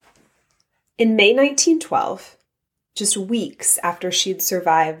In May 1912, just weeks after she'd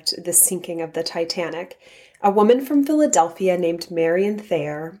survived the sinking of the Titanic, a woman from Philadelphia named Marion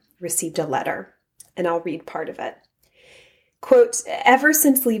Thayer received a letter, and I'll read part of it. Quote, "Ever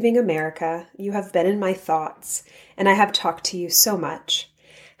since leaving America, you have been in my thoughts, and I have talked to you so much.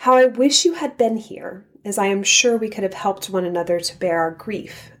 How I wish you had been here, as I am sure we could have helped one another to bear our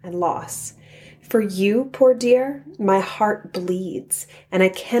grief and loss. For you, poor dear, my heart bleeds, and I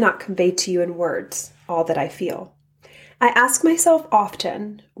cannot convey to you in words all that I feel. I ask myself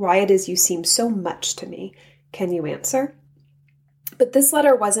often why it is you seem so much to me. Can you answer?" But this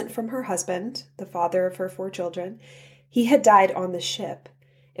letter wasn't from her husband, the father of her 4 children. He had died on the ship.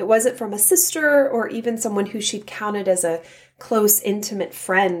 It wasn't from a sister or even someone who she'd counted as a close, intimate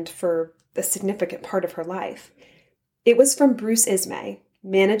friend for a significant part of her life. It was from Bruce Ismay,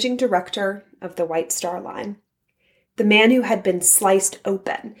 managing director of the White Star Line. The man who had been sliced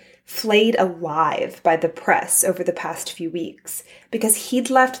open, flayed alive by the press over the past few weeks because he'd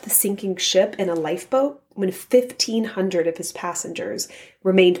left the sinking ship in a lifeboat when 1,500 of his passengers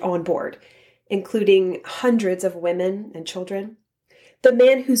remained on board, including hundreds of women and children. The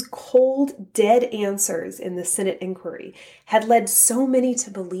man whose cold, dead answers in the Senate inquiry had led so many to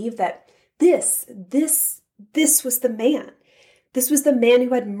believe that this was the man. This was the man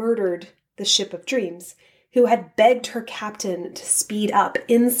who had murdered the Ship of Dreams, who had begged her captain to speed up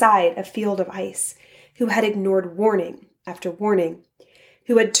inside a field of ice, who had ignored warning after warning,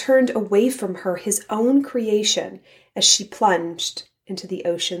 who had turned away from her his own creation as she plunged into the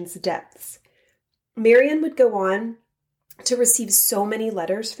ocean's depths. Marion would go on to receive so many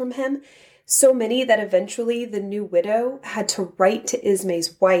letters from him, so many that eventually the new widow had to write to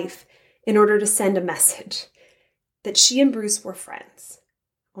Ismay's wife in order to send a message that she and Bruce were friends,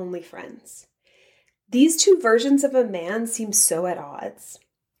 only friends. These 2 versions of a man seem so at odds.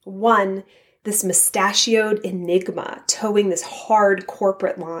 One, this mustachioed enigma towing this hard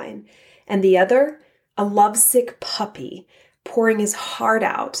corporate line, and the other, a lovesick puppy pouring his heart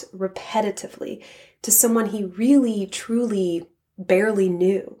out repetitively to someone he really, truly barely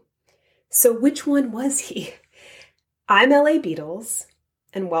knew. So which one was he? I'm L.A. Beatles,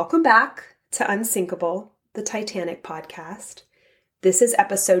 and welcome back to Unsinkable, the Titanic podcast. This is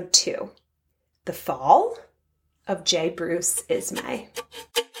episode 2, The Fall of J. Bruce Ismay.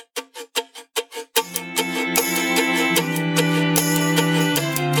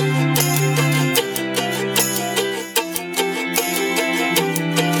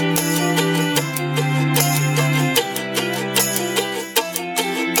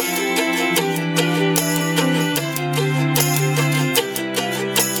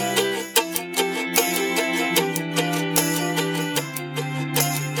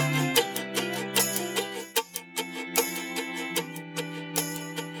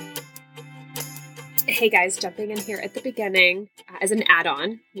 Hey guys, jumping in here at the beginning as an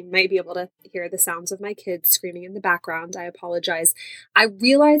add-on. You might be able to hear the sounds of my kids screaming in the background. I apologize. I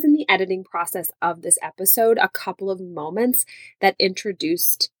realized in the editing process of this episode a couple of moments that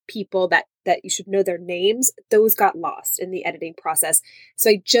introduced people that you should know their names. Those got lost in the editing process.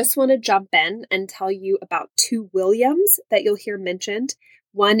 So I just want to jump in and tell you about 2 Williams that you'll hear mentioned.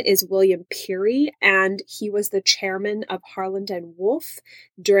 One is William Peary, and he was the chairman of Harland and Wolff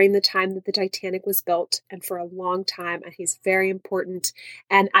during the time that the Titanic was built and for a long time, and he's very important.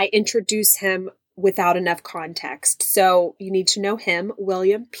 And I introduce him without enough context. So you need to know him,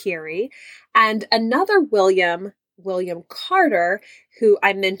 William Peary. And another William Carter, who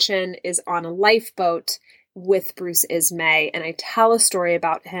I mention is on a lifeboat with Bruce Ismay, and I tell a story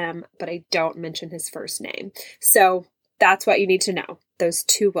about him, but I don't mention his first name. So that's what you need to know. Those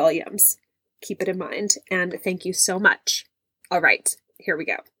 2 Williams. Keep it in mind. And thank you so much. All right, here we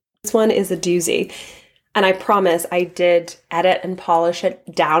go. This one is a doozy. And I promise I did edit and polish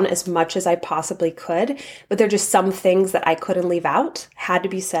it down as much as I possibly could. But there are just some things that I couldn't leave out, had to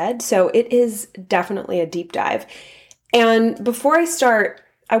be said. So it is definitely a deep dive. And before I start,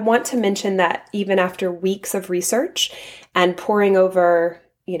 I want to mention that even after weeks of research and poring over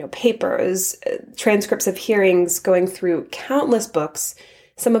papers, transcripts of hearings, going through countless books,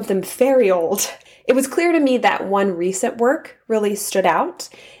 some of them very old, it was clear to me that one recent work really stood out,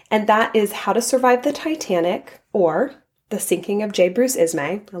 and that is How to Survive the Titanic, or The Sinking of J. Bruce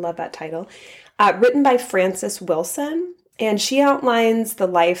Ismay. I love that title. Written by Frances Wilson, and she outlines the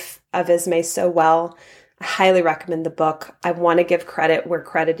life of Ismay so well. I highly recommend the book. I want to give credit where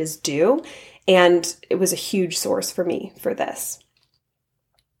credit is due, and it was a huge source for me for this.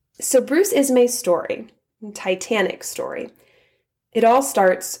 So Bruce Ismay's story, Titanic story, it all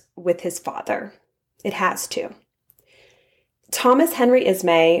starts with his father. It has to. Thomas Henry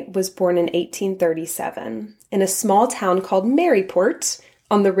Ismay was born in 1837 in a small town called Maryport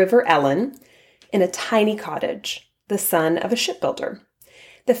on the River Ellen in a tiny cottage, the son of a shipbuilder.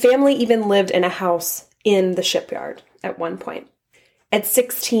 The family even lived in a house in the shipyard at one point. At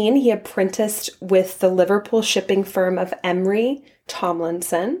 16, he apprenticed with the Liverpool shipping firm of Emery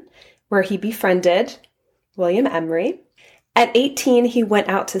Tomlinson, where he befriended William Emery. At 18, he went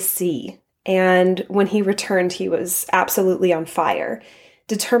out to sea, and when he returned, he was absolutely on fire,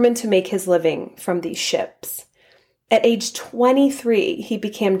 determined to make his living from these ships. At age 23, he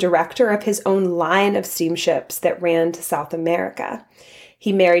became director of his own line of steamships that ran to South America.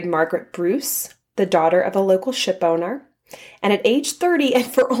 He married Margaret Bruce, the daughter of a local ship owner. And at age 30, and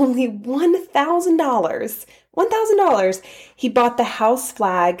for only $1,000, he bought the house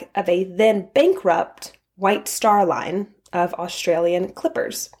flag of a then bankrupt White Star Line of Australian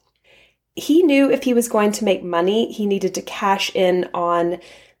clippers. He knew if he was going to make money, he needed to cash in on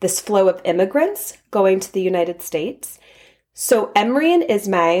this flow of immigrants going to the United States. So Emery and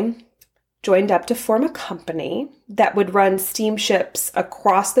Ismay joined up to form a company that would run steamships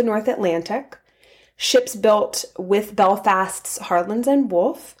across the North Atlantic, ships built with Belfast's Harlands and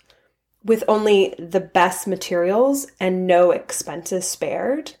Wolff, with only the best materials and no expenses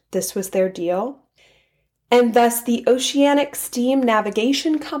spared. This was their deal. And thus the Oceanic Steam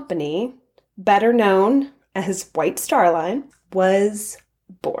Navigation Company, better known as White Star Line, was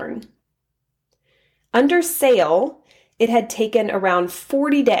born. Under sail, it had taken around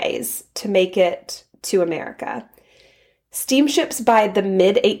 40 days to make it to America. Steamships by the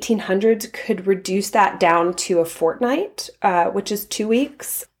mid-1800s could reduce that down to a fortnight, which is 2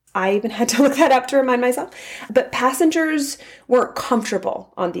 weeks. I even had to look that up to remind myself. But passengers weren't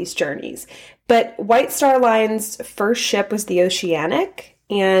comfortable on these journeys. But White Star Line's first ship was the Oceanic,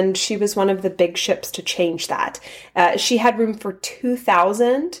 and she was one of the big ships to change that. She had room for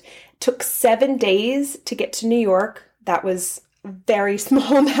 2,000, took 7 days to get to New York. That was a very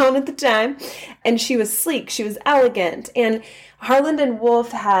small amount at the time. And she was sleek, she was elegant. And Harland and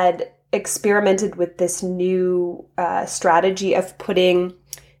Wolff had experimented with this new strategy of putting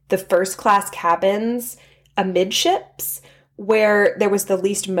the first class cabins amidships, where there was the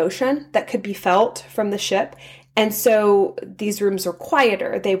least motion that could be felt from the ship. And so these rooms were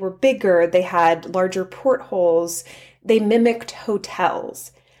quieter, they were bigger, they had larger portholes, they mimicked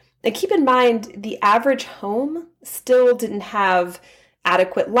hotels. And keep in mind, the average home still didn't have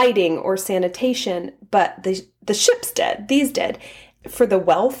adequate lighting or sanitation, but the ships did, these did. For the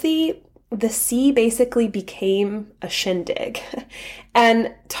wealthy, the sea basically became a shindig.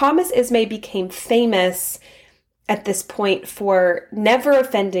 And Thomas Ismay became famous at this point for never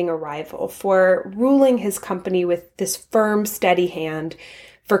offending a rival, for ruling his company with this firm, steady hand,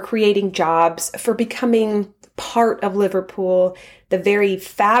 for creating jobs, for becoming part of Liverpool, the very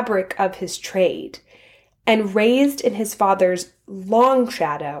fabric of his trade. And raised in his father's long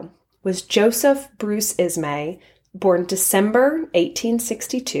shadow was Joseph Bruce Ismay, born December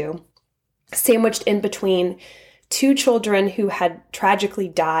 1862, sandwiched in between two children who had tragically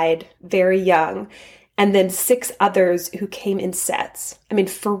died very young, and then 6 others who came in sets. I mean,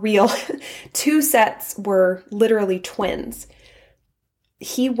 for real, 2 sets were literally twins.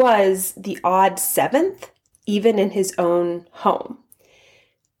 He was the odd 7th, even in his own home.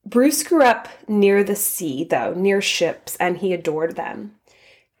 Bruce grew up near the sea, though, near ships, and he adored them.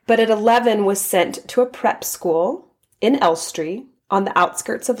 But at 11 was sent to a prep school in Elstree, on the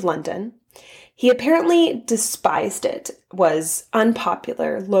outskirts of London. He apparently despised it, was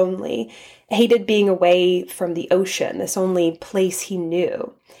unpopular, lonely, hated being away from the ocean, this only place he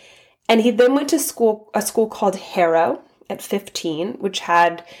knew. And he then went to a school called Harrow at 15, which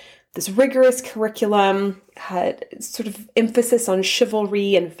had this rigorous curriculum, had sort of emphasis on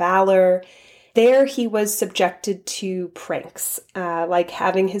chivalry and valor. There he was subjected to pranks, like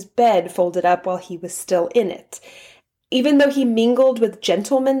having his bed folded up while he was still in it. Even though he mingled with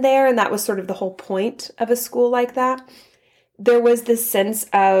gentlemen there, and that was sort of the whole point of a school like that, there was this sense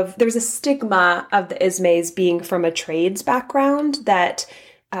of, there was a stigma of the Ismays being from a trades background that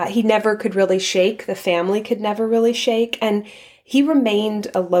he never could really shake, the family could never really shake, and he remained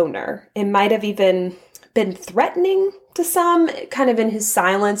a loner. It might have even been threatening to some, kind of in his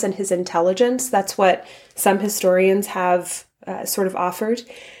silence and his intelligence. That's what some historians have sort of offered.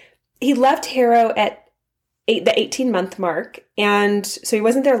 He left Harrow at the 18-month mark, and so he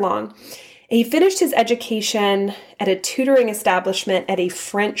wasn't there long. He finished his education at a tutoring establishment at a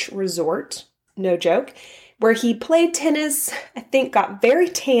French resort, no joke, where he played tennis, I think got very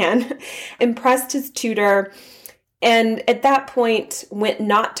tan, impressed his tutor, and at that point went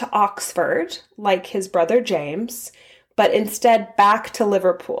not to Oxford, like his brother James, but instead back to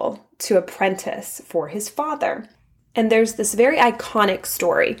Liverpool to apprentice for his father. And there's this very iconic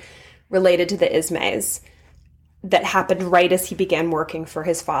story related to the Ismays that happened right as he began working for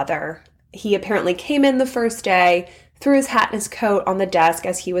his father. He apparently came in the first day, threw his hat and his coat on the desk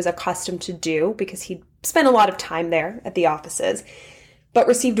as he was accustomed to do because he'd spent a lot of time there at the offices, but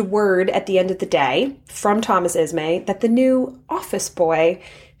received word at the end of the day from Thomas Ismay that the new office boy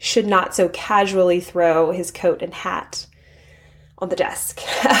should not so casually throw his coat and hat on the desk.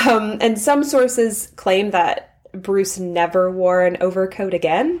 And some sources claim that Bruce never wore an overcoat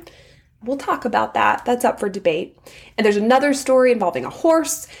again. We'll talk about that. That's up for debate. And there's another story involving a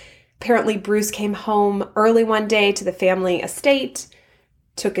horse. Apparently, Bruce came home early one day to the family estate,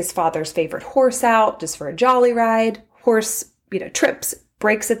 took his father's favorite horse out just for a jolly ride. Horse, trips,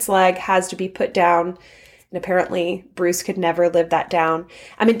 breaks its leg, has to be put down. And apparently, Bruce could never live that down.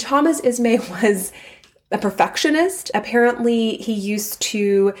 I mean, Thomas Ismay was a perfectionist. Apparently, he used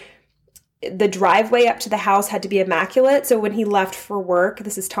to... The driveway up to the house had to be immaculate. So when he left for work,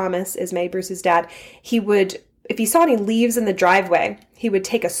 this is Thomas Ismay, Bruce's dad, he would, if he saw any leaves in the driveway, he would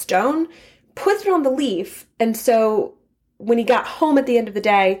take a stone, put it on the leaf. And so when he got home at the end of the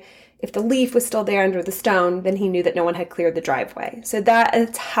day, if the leaf was still there under the stone, then he knew that no one had cleared the driveway. So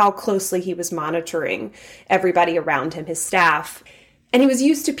that's how closely he was monitoring everybody around him, his staff. And he was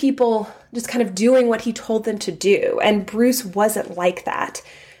used to people just kind of doing what he told them to do. And Bruce wasn't like that,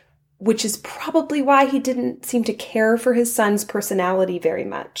 which is probably why he didn't seem to care for his son's personality very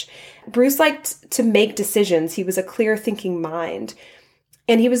much. Bruce liked to make decisions. He was a clear-thinking mind.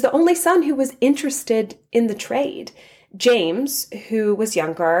 And he was the only son who was interested in the trade. James, who was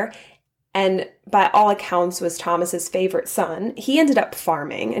younger and by all accounts was Thomas's favorite son, he ended up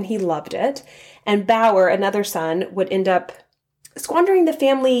farming and he loved it. And Bower, another son, would end up squandering the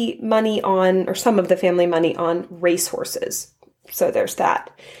family money on, or some of the family money on racehorses. So there's that.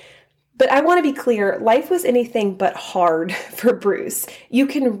 But I want to be clear, life was anything but hard for Bruce. You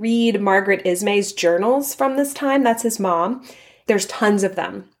can read Margaret Ismay's journals from this time. That's his mom. There's tons of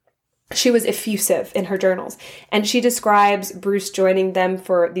them. She was effusive in her journals, and she describes Bruce joining them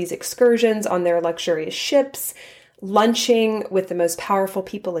for these excursions on their luxurious ships, lunching with the most powerful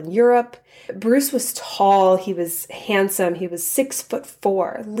people in Europe. Bruce was tall, he was handsome, he was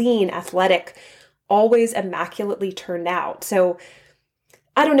 6'4", lean, athletic, always immaculately turned out. So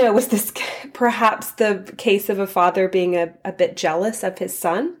I don't know, was this perhaps the case of a father being a bit jealous of his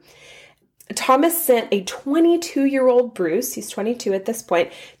son? Thomas sent a 22-year-old Bruce, he's 22 at this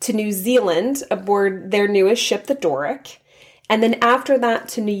point, to New Zealand aboard their newest ship, the Doric, and then after that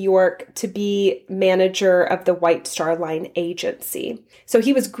to New York to be manager of the White Star Line agency. So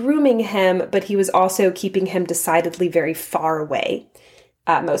he was grooming him, but he was also keeping him decidedly very far away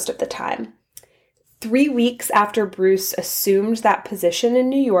most of the time. 3 weeks after Bruce assumed that position in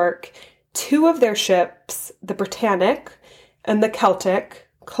New York, two of their ships, the Britannic and the Celtic,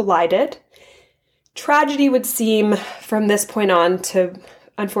 collided. Tragedy would seem, from this point on, to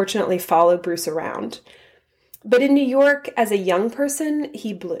unfortunately follow Bruce around. But in New York, as a young person,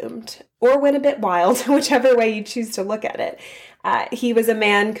 he bloomed, or went a bit wild, whichever way you choose to look at it. He was a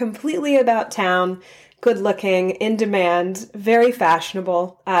man completely about town, good-looking, in demand, very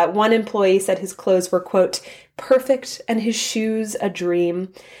fashionable. One employee said his clothes were, quote, perfect and his shoes a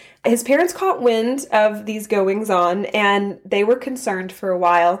dream. His parents caught wind of these goings-on, and they were concerned for a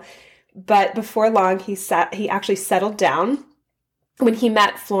while. But before long, he actually settled down when he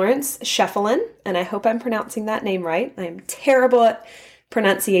met Florence Schieffelin, and I hope I'm pronouncing that name right. I am terrible at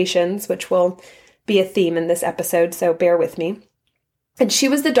pronunciations, which will be a theme in this episode, so bear with me. And she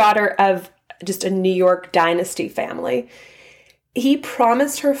was the daughter of just a New York dynasty family. He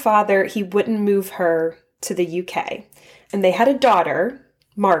promised her father he wouldn't move her to the UK, and they had a daughter,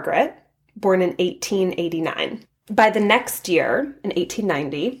 Margaret, born in 1889. By the next year, in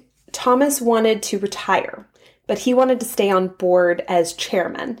 1890, Thomas wanted to retire, but he wanted to stay on board as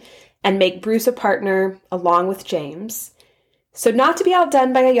chairman and make Bruce a partner along with James. So not to be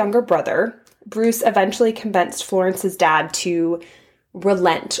outdone by a younger brother, Bruce eventually convinced Florence's dad to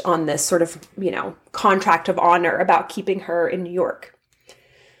relent on this sort of, contract of honor about keeping her in New York.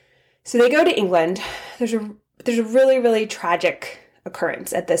 So they go to England. There's a really, really tragic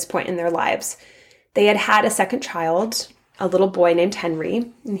occurrence at this point in their lives. They had had a second child, a little boy named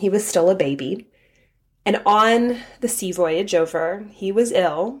Henry, and he was still a baby. And on the sea voyage over, he was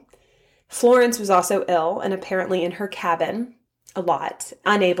ill. Florence was also ill and apparently in her cabin a lot,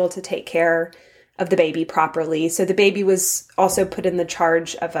 unable to take care of the baby properly. So the baby was also put in the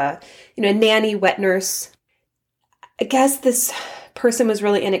charge of a nanny, wet nurse. I guess this person was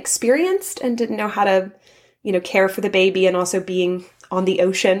really inexperienced and didn't know how to care for the baby, and also being on the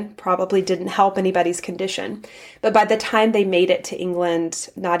ocean probably didn't help anybody's condition. But by the time they made it to England,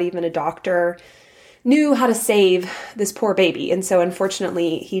 not even a doctor knew how to save this poor baby. And so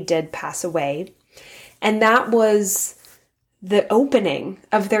unfortunately, he did pass away. And that was the opening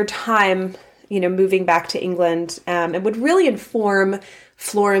of their time, moving back to England. It would really inform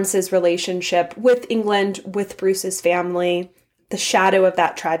Florence's relationship with England, with Bruce's family. The shadow of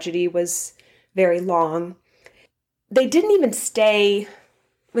that tragedy was very long. They didn't even stay,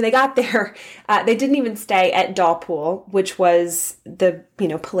 when they got there, they didn't even stay at Dalpool, which was the,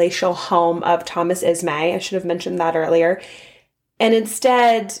 palatial home of Thomas Ismay. I should have mentioned that earlier. And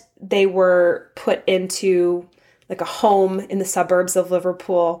instead, they were put into like a home in the suburbs of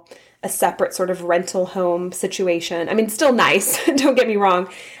Liverpool, a separate sort of rental home situation. I mean, still nice, don't get me wrong.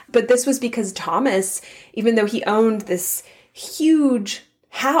 But this was because Thomas, even though he owned this huge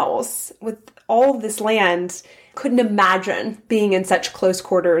house with all of this land, couldn't imagine being in such close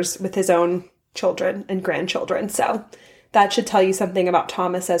quarters with his own children and grandchildren. So that should tell you something about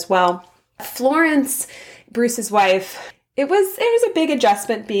Thomas as well. Florence, Bruce's wife, it was a big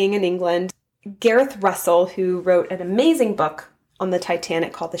adjustment being in England. Gareth Russell, who wrote an amazing book on the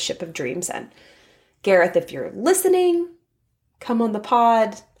Titanic called The Ship of Dreams. And Gareth, if you're listening, come on the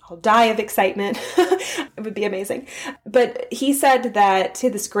pod. I'll die of excitement. It would be amazing. But he said that, to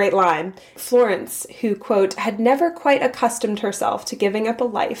this great line, Florence, who, quote, had never quite accustomed herself to giving up a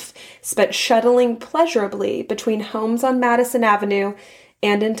life spent shuttling pleasurably between homes on Madison Avenue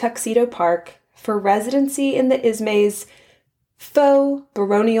and in Tuxedo Park for residency in the Ismays' faux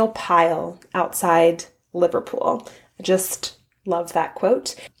baronial pile outside Liverpool. I just love that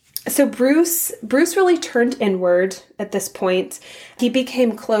quote. So Bruce really turned inward at this point. He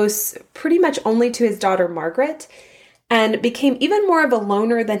became close pretty much only to his daughter Margaret, and became even more of a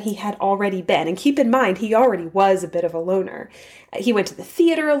loner than he had already been. And keep in mind, he already was a bit of a loner. He went to the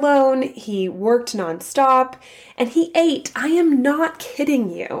theater alone, he worked nonstop, and he ate, I am not kidding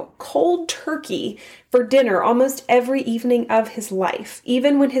you, cold turkey for dinner almost every evening of his life.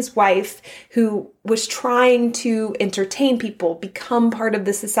 Even when his wife, who was trying to entertain people, become part of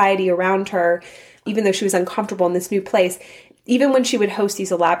the society around her, even though she was uncomfortable in this new place, even when she would host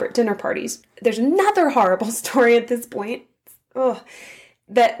these elaborate dinner parties. There's another horrible story at this point.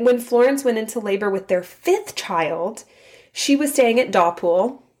 That when Florence went into labor with their 5th child, she was staying at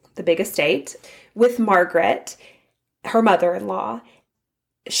Dalpool, the big estate, with Margaret, her mother-in-law.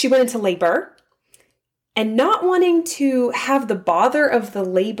 She went into labor, and not wanting to have the bother of the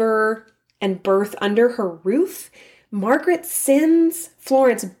labor and birth under her roof, Margaret sends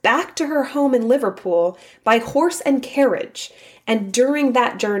Florence back to her home in Liverpool by horse and carriage. And during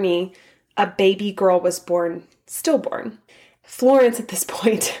that journey, a baby girl was born, stillborn. Florence at this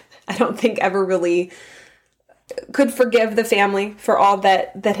point, I don't think ever really could forgive the family for all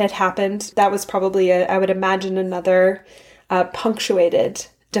that had happened. That was probably, I would imagine, another punctuated,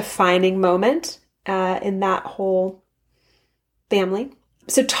 defining moment in that whole family.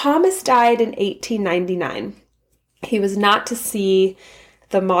 So Thomas died in 1899. He was not to see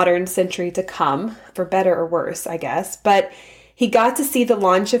the modern century to come, for better or worse, I guess, but he got to see the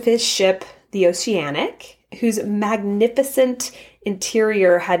launch of his ship, the Oceanic, whose magnificent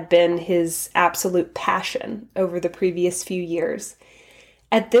interior had been his absolute passion over the previous few years.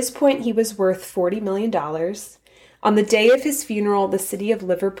 At this point, he was worth $40 million. On the day of his funeral, the city of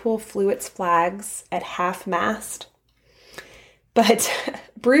Liverpool flew its flags at half-mast. But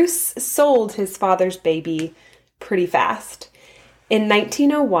Bruce sold his father's baby pretty fast. In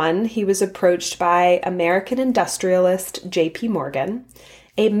 1901, he was approached by American industrialist J.P. Morgan,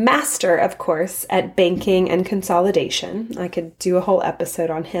 a master, of course, at banking and consolidation. I could do a whole episode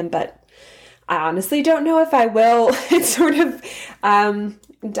on him, but I honestly don't know if I will. It's sort of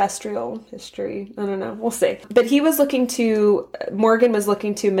industrial history. I don't know. We'll see. But Morgan was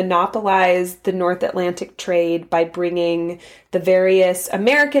looking to monopolize the North Atlantic trade by bringing the various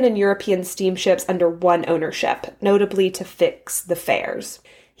American and European steamships under one ownership, notably to fix the fares.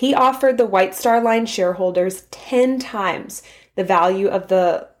 He offered the White Star Line shareholders 10 times the value of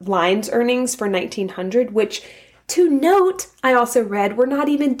the line's earnings for 1900, which, to note, I also read, were not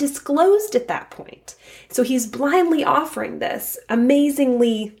even disclosed at that point. So he's blindly offering this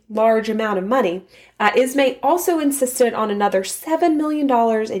amazingly large amount of money. Ismay also insisted on another $7 million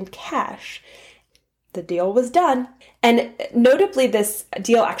in cash. The deal was done. And notably, this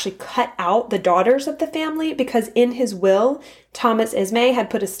deal actually cut out the daughters of the family because in his will, Thomas Ismay had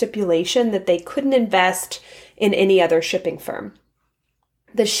put a stipulation that they couldn't invest in any other shipping firm.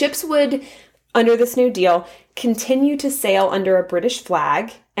 The ships would, under this new deal, continue to sail under a British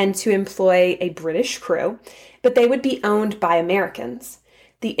flag and to employ a British crew, but they would be owned by Americans.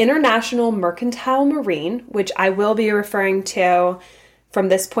 The International Mercantile Marine, which I will be referring to from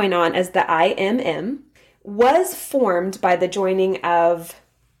this point on as the IMM, was formed by the joining of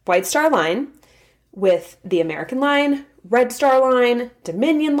White Star Line with the American Line, Red Star Line,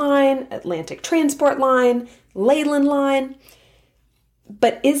 Dominion Line, Atlantic Transport Line, Leyland Line.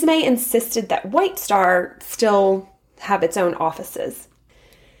 But Ismay insisted that White Star still have its own offices.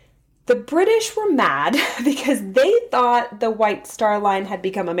 The British were mad because they thought the White Star Line had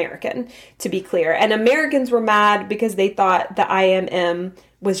become American, to be clear. And Americans were mad because they thought the IMM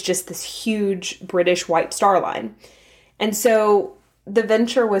was just this huge British White Star Line. And so the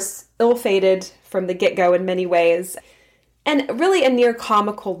venture was ill-fated from the get-go in many ways, and really a near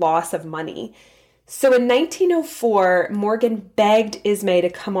comical loss of money. So in 1904, Morgan begged Ismay to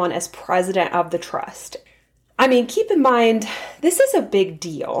come on as president of the trust. I mean, keep in mind, this is a big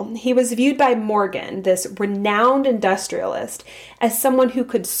deal. He was viewed by Morgan, this renowned industrialist, as someone who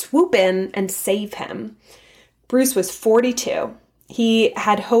could swoop in and save him. Bruce was 42. He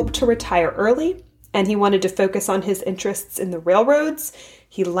had hoped to retire early, and he wanted to focus on his interests in the railroads.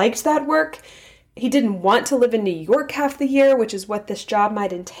 He liked that work. He didn't want to live in New York half the year, which is what this job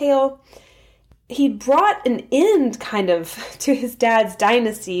might entail. He brought an end kind of to his dad's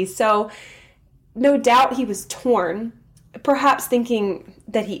dynasty, so no doubt he was torn, perhaps thinking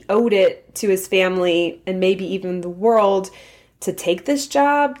that he owed it to his family and maybe even the world to take this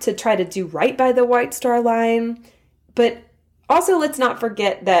job, to try to do right by the White Star Line. But also, let's not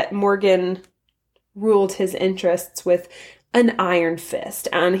forget that Morgan ruled his interests with an iron fist,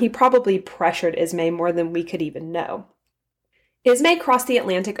 and he probably pressured Ismay more than we could even know. Ismay crossed the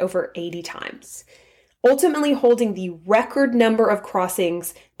Atlantic over 80 times, ultimately holding the record number of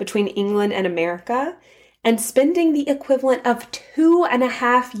crossings between England and America, and spending the equivalent of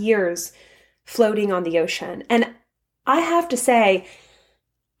 2.5 years floating on the ocean. And I have to say,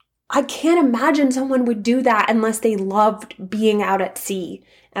 I can't imagine someone would do that unless they loved being out at sea.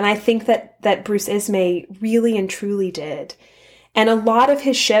 And I think that Bruce Ismay really and truly did. And a lot of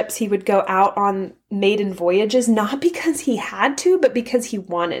his ships, he would go out on maiden voyages, not because he had to, but because he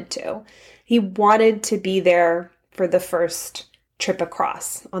wanted to. He wanted to be there for the first trip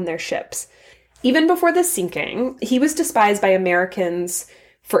across on their ships. Even before the sinking, he was despised by Americans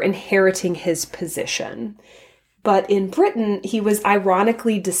for inheriting his position. But in Britain, he was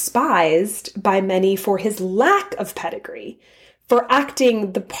ironically despised by many for his lack of pedigree, for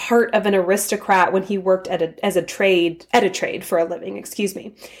acting the part of an aristocrat when he worked at a trade for a living,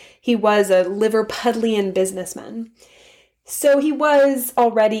 He was a Liverpudlian businessman. So he was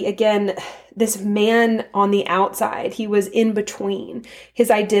already, again, this man on the outside. He was in between, his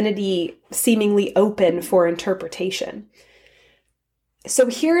identity seemingly open for interpretation. So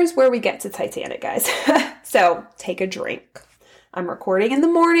here's where we get to Titanic, guys. So take a drink. I'm recording in the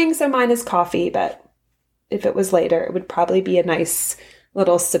morning, so mine is coffee, but if it was later, it would probably be a nice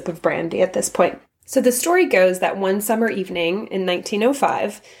little sip of brandy at this point. So the story goes that one summer evening in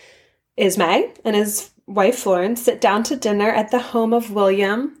 1905, Ismay and his wife Florence sit down to dinner at the home of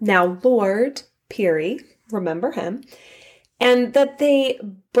William, now Lord Peary, remember him, and that they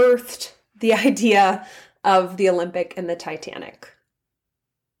birthed the idea of the Olympic and the Titanic.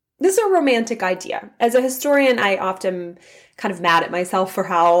 This is a romantic idea. As a historian, I often kind of mad at myself for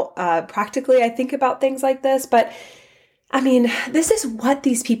how practically I think about things like this. But I mean, this is what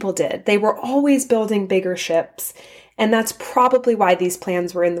these people did. They were always building bigger ships. And that's probably why these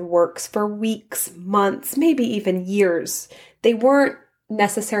plans were in the works for weeks, months, maybe even years. They weren't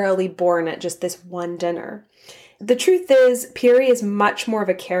necessarily born at just this one dinner. The truth is, Peary is much more of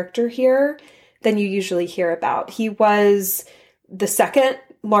a character here than you usually hear about. He was the second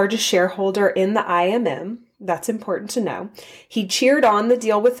largest shareholder in the IMM. That's important to know. He cheered on the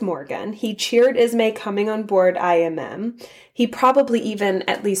deal with Morgan. He cheered Ismay coming on board IMM. He probably even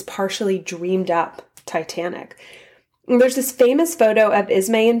at least partially dreamed up Titanic. There's this famous photo of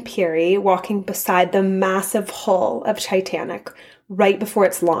Ismay and Peary walking beside the massive hull of Titanic right before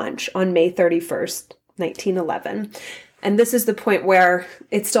its launch on May 31st, 1911. And this is the point where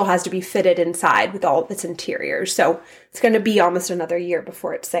it still has to be fitted inside with all of its interiors. So it's going to be almost another year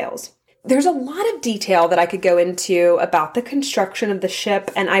before it sails. There's a lot of detail that I could go into about the construction of the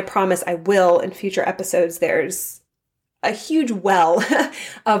ship, and I promise I will in future episodes. There's a huge well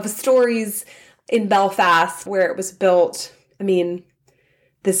of stories in Belfast where it was built. I mean,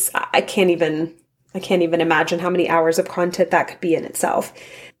 I can't even imagine how many hours of content that could be in itself.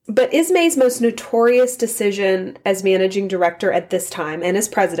 But Ismay's most notorious decision as managing director at this time and as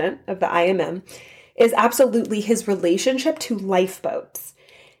president of the IMM is absolutely his relationship to lifeboats.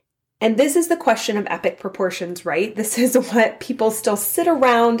 And this is the question of epic proportions, right? This is what people still sit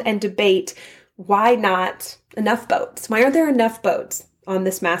around and debate. Why not enough boats? Why aren't there enough boats on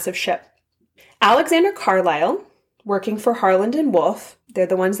this massive ship? Alexander Carlisle, working for Harland and Wolff, they're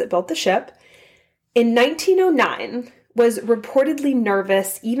the ones that built the ship, in 1909 was reportedly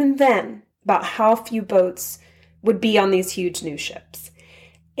nervous even then about how few boats would be on these huge new ships.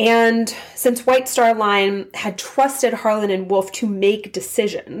 And since White Star Line had trusted Harland and Wolff to make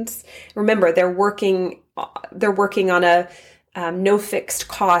decisions, remember they're working on a no fixed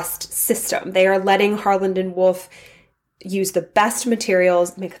cost system. They are letting Harland and Wolff use the best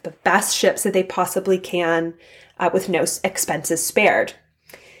materials, make the best ships that they possibly can, with no expenses spared.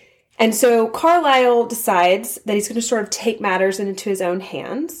 And so Carlisle decides that he's going to sort of take matters into his own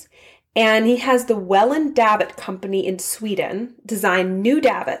hands. And he has the Welland Davit Company in Sweden design new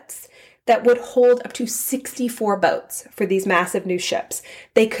davits that would hold up to 64 boats for these massive new ships.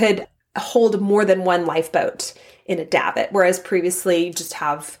 They could hold more than one lifeboat in a davit, whereas previously you just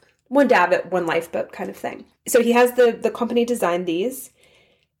have one davit, one lifeboat kind of thing. So he has the company design these.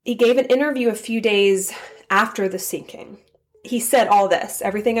 He gave an interview a few days after the sinking. He said all this,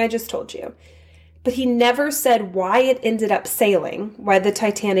 everything I just told you. But he never said why it ended up sailing, why the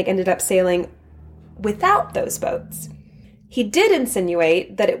Titanic ended up sailing without those boats. He did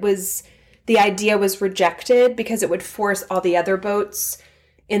insinuate that the idea was rejected because it would force all the other boats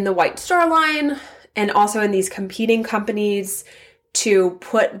in the White Star Line and also in these competing companies to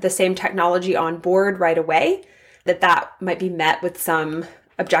put the same technology on board right away, that might be met with some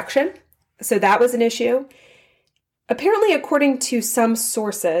objection. So that was an issue. Apparently, according to some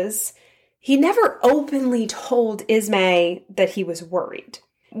sources, he never openly told Ismay that he was worried.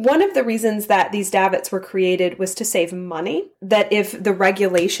 One of the reasons that these davits were created was to save money, that if the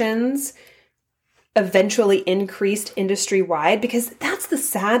regulations eventually increased industry-wide, because that's the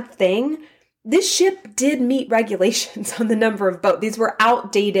sad thing, this ship did meet regulations on the number of boats. These were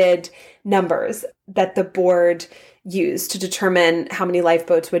outdated numbers that the board used to determine how many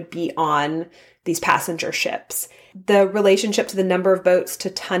lifeboats would be on these passenger ships. The relationship to the number of boats to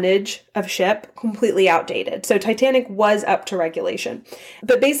tonnage of ship, completely outdated. So Titanic was up to regulation.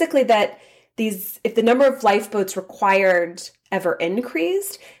 But basically that if the number of lifeboats required ever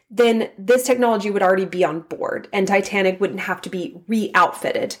increased, then this technology would already be on board and Titanic wouldn't have to be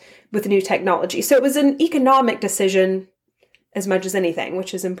re-outfitted with new technology. So it was an economic decision as much as anything,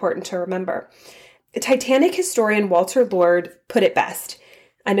 which is important to remember. Titanic historian Walter Lord put it best.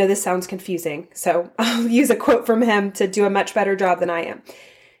 I know this sounds confusing, so I'll use a quote from him to do a much better job than I am.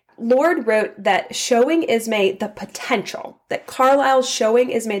 Lord wrote that showing Ismay the potential, that Carlisle's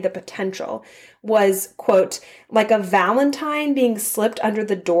showing Ismay the potential was, quote, like a valentine being slipped under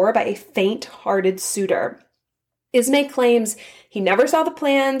the door by a faint-hearted suitor. Ismay claims he never saw the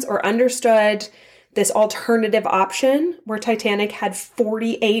plans or understood this alternative option where Titanic had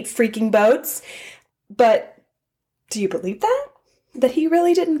 48 freaking boats. But do you believe that? That he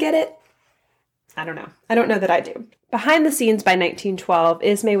really didn't get it? I don't know. I don't know that I do. Behind the scenes by 1912,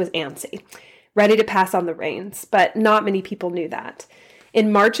 Ismay was antsy, ready to pass on the reins, but not many people knew that.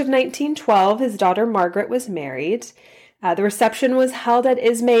 In March of 1912, his daughter Margaret was married. The reception was held at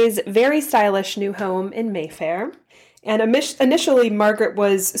Ismay's very stylish new home in Mayfair. And initially, Margaret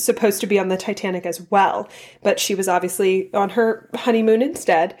was supposed to be on the Titanic as well, but she was obviously on her honeymoon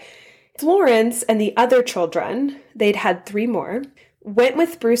instead. Florence and the other children, they'd had 3 more, went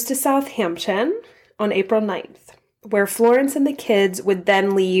with Bruce to Southampton on April 9th, where Florence and the kids would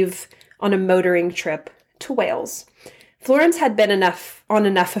then leave on a motoring trip to Wales. Florence had been on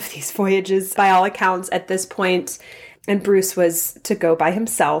enough of these voyages, by all accounts, at this point, and Bruce was to go by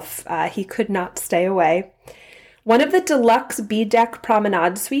himself. He could not stay away. One of the deluxe B-deck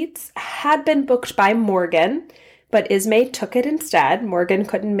promenade suites had been booked by Morgan, but Ismay took it instead. Morgan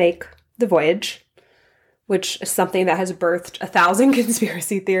couldn't make the voyage, which is something that has birthed 1,000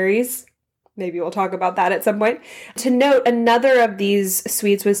 conspiracy theories. Maybe we'll talk about that at some point. To note, another of these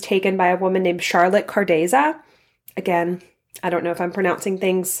suites was taken by a woman named Charlotte Cardeza. Again, I don't know if I'm pronouncing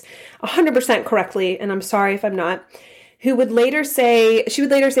things 100% correctly, and I'm sorry if I'm not, she would later say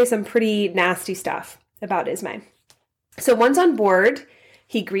some pretty nasty stuff about Ismay. So once on board,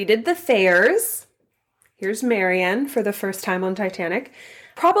 he greeted the Thayers. Here's Marianne for the first time on Titanic,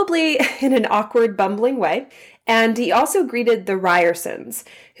 probably in an awkward, bumbling way. And he also greeted the Ryersons,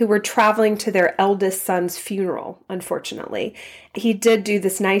 who were traveling to their eldest son's funeral, unfortunately. He did do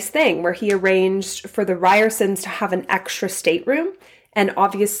this nice thing where he arranged for the Ryersons to have an extra stateroom and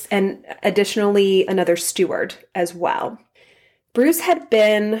additionally another steward as well. Bruce had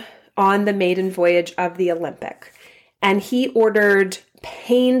been on the maiden voyage of the Olympic, and he ordered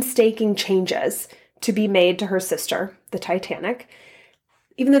painstaking changes to be made to her sister, the Titanic.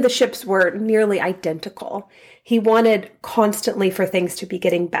 Even though the ships were nearly identical, he wanted constantly for things to be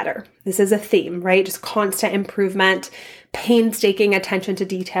getting better. This is a theme, right? Just constant improvement, painstaking attention to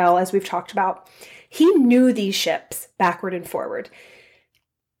detail, as we've talked about. He knew these ships backward and forward,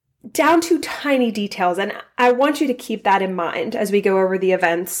 down to tiny details. And I want you to keep that in mind as we go over the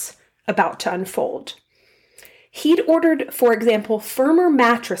events about to unfold. He'd ordered, for example, firmer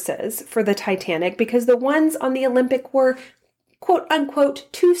mattresses for the Titanic because the ones on the Olympic were quote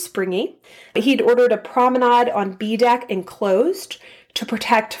unquote too springy. He'd ordered a promenade on B deck enclosed to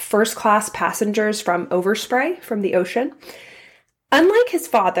protect first class passengers from overspray from the ocean. Unlike his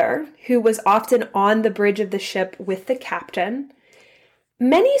father, who was often on the bridge of the ship with the captain,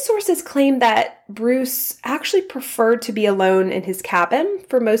 many sources claim that Bruce actually preferred to be alone in his cabin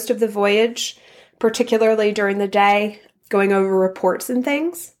for most of the voyage, particularly during the day, going over reports and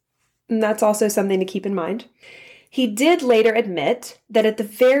things. And that's also something to keep in mind. He did later admit that at the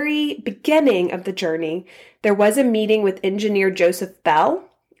very beginning of the journey, there was a meeting with engineer Joseph Bell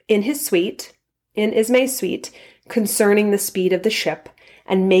in his suite, in Ismay's suite, concerning the speed of the ship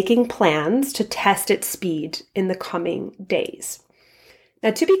and making plans to test its speed in the coming days.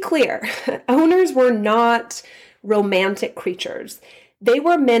 Now, to be clear, owners were not romantic creatures. They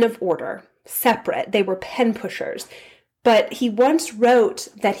were men of order, separate. They were pen pushers. But he once wrote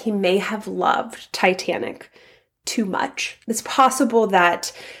that he may have loved Titanic too much. It's possible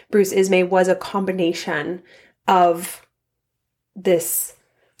that Bruce Ismay was a combination of this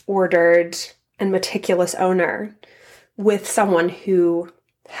ordered and meticulous owner with someone who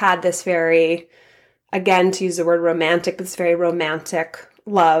had this very, again, to use the word romantic, this very romantic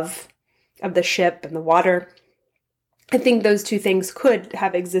love of the ship and the water. I think those two things could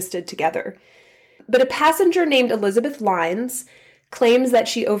have existed together. But a passenger named Elizabeth Lynes claims that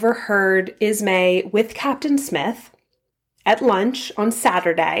she overheard Ismay with Captain Smith at lunch on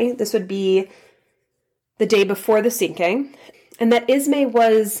Saturday. This would be the day before the sinking. And that Ismay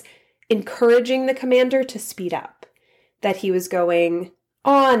was encouraging the commander to speed up. That he was going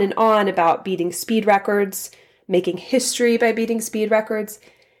on and on about beating speed records, making history by beating speed records.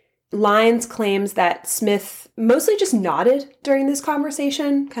 Lynes claims that Smith mostly just nodded during this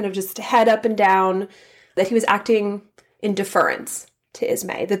conversation, kind of just head up and down, that he was acting in deference to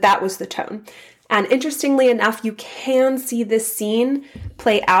Ismay, that was the tone. And interestingly enough, you can see this scene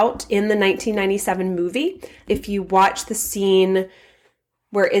play out in the 1997 movie. If you watch the scene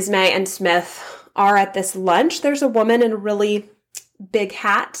where Ismay and Smith are at this lunch, there's a woman in a really big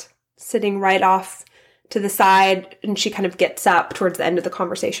hat sitting right off to the side, and she kind of gets up towards the end of the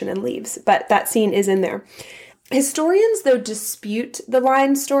conversation and leaves. But that scene is in there. Historians, though, dispute the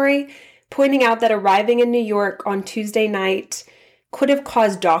Lynes story, pointing out that arriving in New York on Tuesday night could have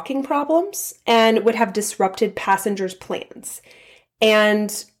caused docking problems and would have disrupted passengers' plans.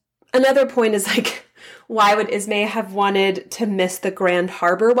 And another point is why would Ismay have wanted to miss the Grand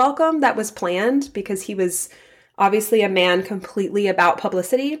Harbor welcome that was planned? Because he was obviously a man completely about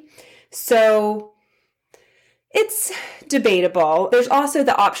publicity. So it's debatable. There's also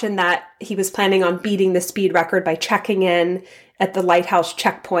the option that he was planning on beating the speed record by checking in at the lighthouse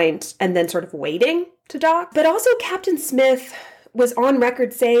checkpoint and then sort of waiting to dock. But also Captain Smith was on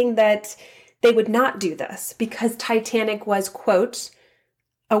record saying that they would not do this because Titanic was, quote,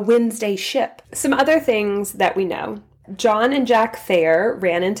 a Wednesday ship. Some other things that we know. John and Jack Thayer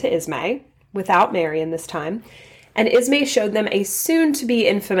ran into Ismay, without Marion this time, and Ismay showed them a soon-to-be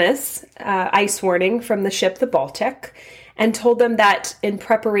infamous ice warning from the ship the Baltic and told them that in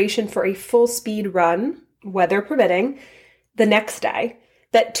preparation for a full-speed run, weather permitting, the next day,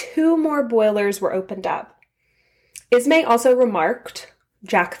 that 2 more boilers were opened up. Ismay also remarked,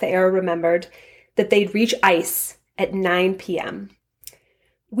 Jack Thayer remembered, that they'd reach ice at 9 p.m.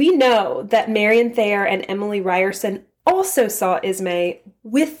 We know that Marion Thayer and Emily Ryerson also saw Ismay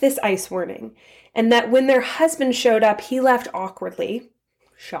with this ice warning, and that when their husband showed up, he left awkwardly.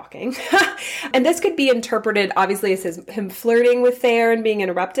 Shocking. And this could be interpreted, obviously, as him flirting with Thayer and being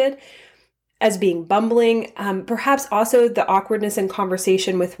interrupted, as being bumbling. Perhaps also the awkwardness in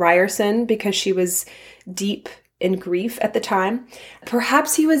conversation with Ryerson because she was deep in grief at the time.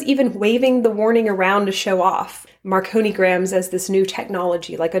 Perhaps he was even waving the warning around to show off Marconigrams as this new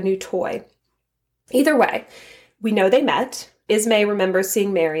technology, like a new toy. Either way, we know they met. Ismay remembers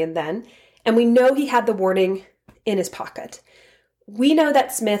seeing Marion then, and we know he had the warning in his pocket. We know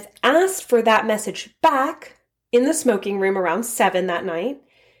that Smith asked for that message back in the smoking room around 7 that night.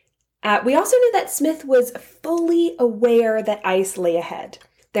 We also knew that Smith was fully aware that ice lay ahead.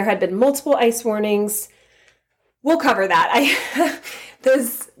 There had been multiple ice warnings. We'll cover that.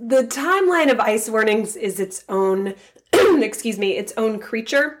 The timeline of ice warnings is its own, its own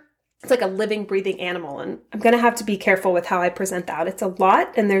creature. It's like a living, breathing animal, and I'm going to have to be careful with how I present that. It's a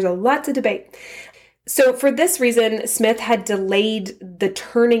lot, and there's a lot to debate. So for this reason, Smith had delayed the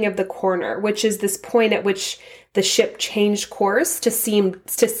turning of the corner, which is this point at which the ship changed course to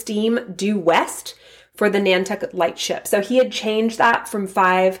steam due west for the Nantucket Lightship. So he had changed that from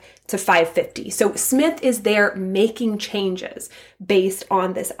 5 to 5:50. So Smith is there making changes based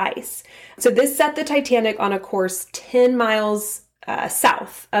on this ice. So this set the Titanic on a course 10 miles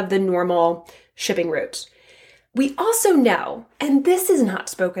south of the normal shipping route. We also know, and this is not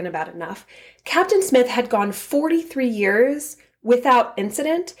spoken about enough, Captain Smith had gone 43 years without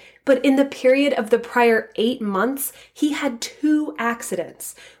incident, but in the period of the prior 8 months, he had 2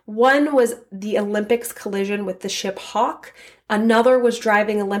 accidents. One was the Olympic's collision with the ship Hawk. Another was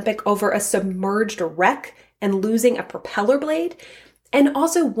driving Olympic over a submerged wreck and losing a propeller blade. And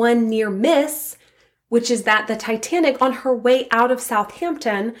also one near miss, which is that the Titanic, on her way out of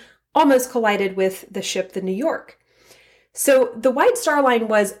Southampton, almost collided with the ship, the New York. So the White Star Line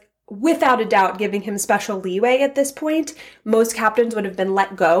was without a doubt giving him special leeway at this point. Most captains would have been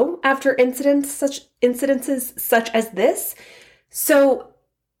let go after incidences such as this. So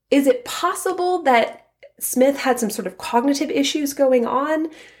is it possible that Smith had some sort of cognitive issues going on?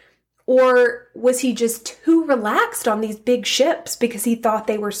 Or was he just too relaxed on these big ships because he thought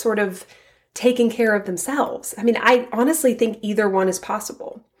they were sort of taking care of themselves? I mean, I honestly think either one is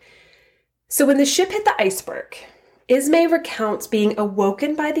possible. So when the ship hit the iceberg, Ismay recounts being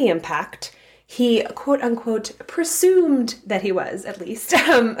awoken by the impact. He, quote unquote, presumed that he was, at least,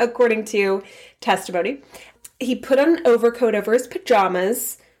 according to testimony. He put on an overcoat over his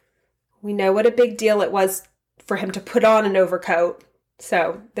pajamas. We know what a big deal it was for him to put on an overcoat.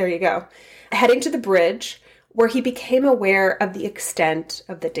 So there you go. Heading to the bridge, where he became aware of the extent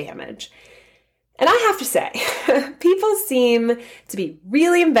of the damage. And I have to say, people seem to be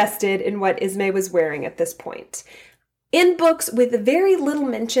really invested in what Ismay was wearing at this point. In books with very little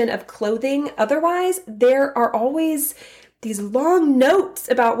mention of clothing otherwise, there are always these long notes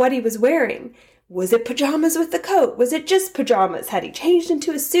about what he was wearing. Was it pajamas with the coat? Was it just pajamas? Had he changed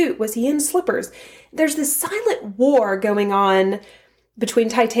into a suit? Was he in slippers? There's this silent war going on between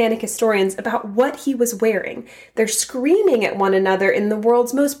Titanic historians about what he was wearing. They're screaming at one another in the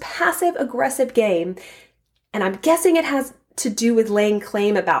world's most passive-aggressive game, and I'm guessing it has to do with laying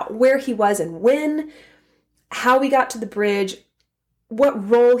claim about where he was and when, how he got to the bridge, what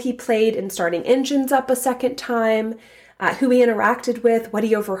role he played in starting engines up a second time, who he interacted with, what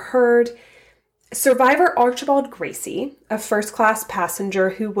he overheard. Survivor Archibald Gracie, a first-class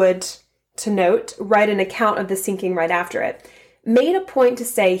passenger who would, to note, write an account of the sinking right after it, made a point to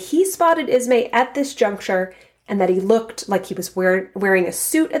say he spotted Ismay at this juncture and that he looked like he was wearing a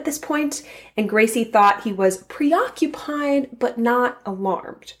suit at this point, and Gracie thought he was preoccupied but not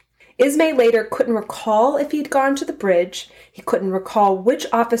alarmed. Ismay later couldn't recall if he'd gone to the bridge. He couldn't recall which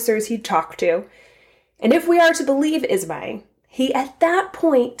officers he'd talked to. And if we are to believe Ismay, he at that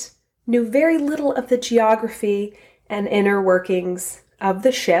point knew very little of the geography and inner workings of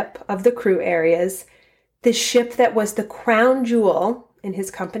the ship, of the crew areas, the ship that was the crown jewel in his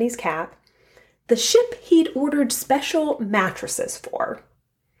company's cap, the ship he'd ordered special mattresses for.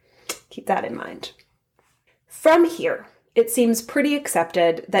 Keep that in mind. From here, it seems pretty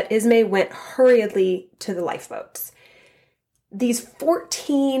accepted that Ismay went hurriedly to the lifeboats. These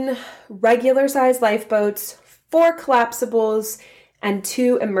 14 regular-sized lifeboats, 4 collapsibles, and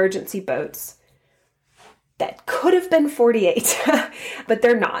 2 emergency boats. That could have been 48, but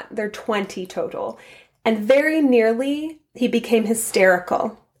they're not. They're 20 total. And very nearly, he became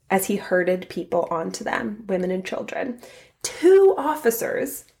hysterical as he herded people onto them, women and children. 2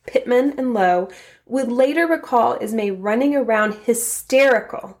 officers, Pittman and Lowe, would later recall Ismay running around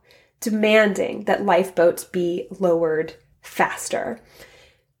hysterical, demanding that lifeboats be lowered faster.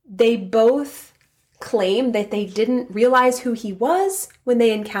 They both claim that they didn't realize who he was when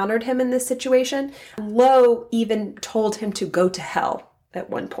they encountered him in this situation. Lowe even told him to go to hell at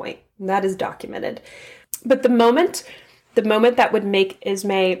one point. And that is documented. But the moment that would make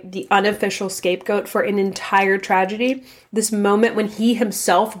Ismay the unofficial scapegoat for an entire tragedy, this moment when he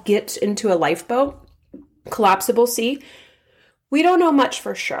himself gets into a lifeboat, collapsible sea, we don't know much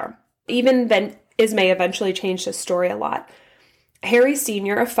for sure. Even then, Ismay eventually changed his story a lot. Harry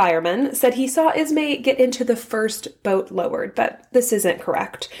Sr., a fireman, said he saw Ismay get into the first boat lowered, but this isn't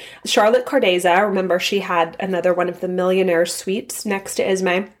correct. Charlotte Cardeza, remember she had another one of the millionaire suites next to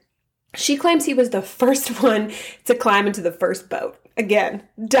Ismay, she claims he was the first one to climb into the first boat. Again,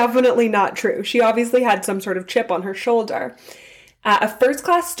 definitely not true. She obviously had some sort of chip on her shoulder. A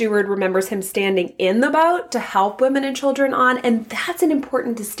first-class steward remembers him standing in the boat to help women and children on, and that's an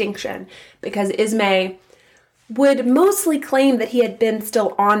important distinction because Ismay would mostly claim that he had been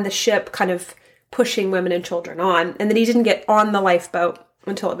still on the ship, kind of pushing women and children on, and that he didn't get on the lifeboat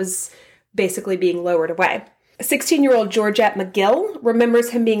until it was basically being lowered away. 16-year-old Georgette McGill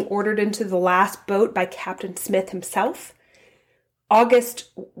remembers him being ordered into the last boat by Captain Smith himself. August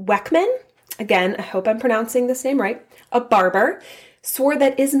Weckman, again, I hope I'm pronouncing this name right, a barber, swore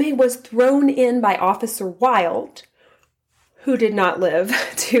that Ismay was thrown in by Officer Wild, who did not live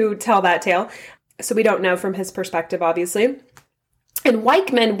to tell that tale. So we don't know from his perspective, obviously. And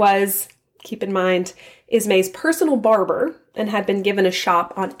Weichman was, keep in mind, Ismay's personal barber and had been given a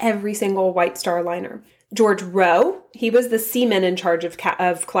shop on every single White Star liner. George Rowe, he was the seaman in charge of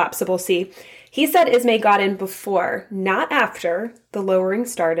Collapsible Sea. He said Ismay got in before, not after, the lowering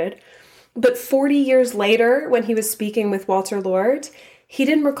started. But 40 years later, when he was speaking with Walter Lord, he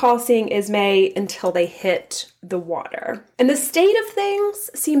didn't recall seeing Ismay until they hit the water. And the state of things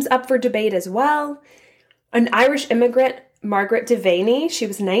seems up for debate as well. An Irish immigrant, Margaret Devaney, she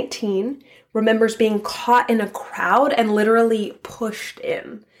was 19, remembers being caught in a crowd and literally pushed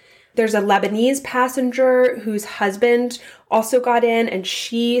in. There's a Lebanese passenger whose husband also got in, and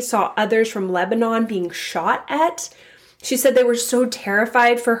she saw others from Lebanon being shot at. She said they were so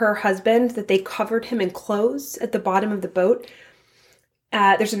terrified for her husband that they covered him in clothes at the bottom of the boat.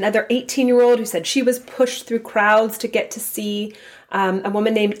 There's another 18-year-old who said she was pushed through crowds to get to sea. A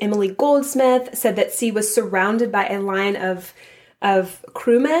woman named Emily Goldsmith said that sea was surrounded by a line of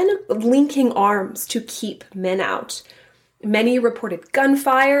crewmen linking arms to keep men out. Many reported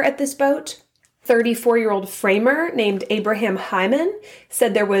gunfire at this boat. 34-year-old framer named Abraham Hyman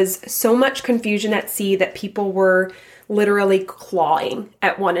said there was so much confusion at sea that people were literally clawing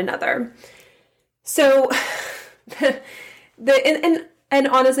at one another. So, and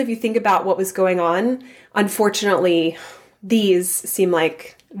honestly, if you think about what was going on, unfortunately, these seem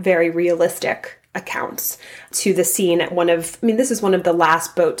like very realistic accounts to the scene at this is one of the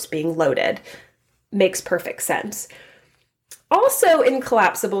last boats being loaded. Makes perfect sense. Also in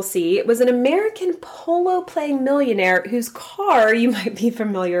Collapsible Sea was an American polo-playing millionaire whose car you might be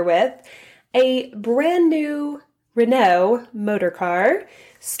familiar with, a brand new Renault motor car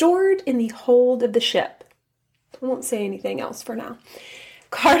stored in the hold of the ship. I won't say anything else for now.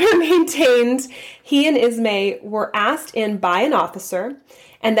 Carter maintained he and Ismay were asked in by an officer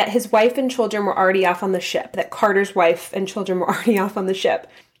and that his wife and children were already off on the ship, that Carter's wife and children were already off on the ship.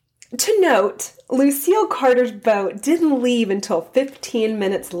 To note, Lucille Carter's boat didn't leave until 15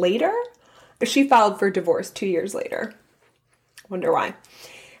 minutes later. She filed for divorce 2 years later. Wonder why.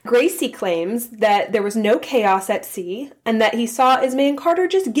 Gracie claims that there was no chaos at sea and that he saw Ismay and Carter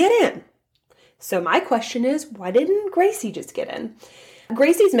just get in. So my question is, why didn't Gracie just get in?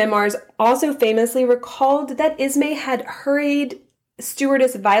 Gracie's memoirs also famously recalled that Ismay had hurried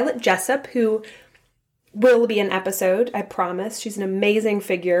stewardess Violet Jessup, who will be an episode, I promise. She's an amazing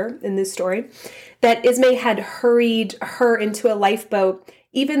figure in this story. That Ismay had hurried her into a lifeboat,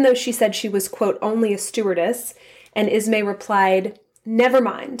 even though she said she was, quote, only a stewardess. And Ismay replied, "Never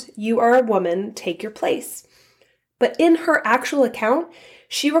mind, you are a woman, take your place." But in her actual account,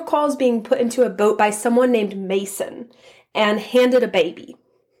 she recalls being put into a boat by someone named Mason and handed a baby.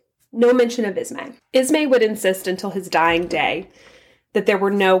 No mention of Ismay. Ismay would insist until his dying day that there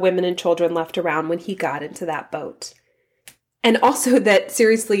were no women and children left around when he got into that boat. And also that,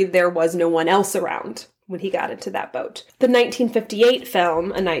 seriously, there was no one else around when he got into that boat. The 1958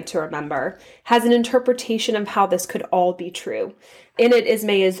 film, A Night to Remember, has an interpretation of how this could all be true. In it,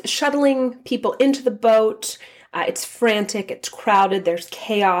 Ismay is shuttling people into the boat. It's frantic, it's crowded, there's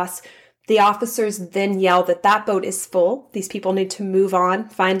chaos. The officers then yell that that boat is full. These people need to move on,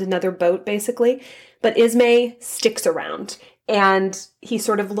 find another boat, basically. But Ismay sticks around. And he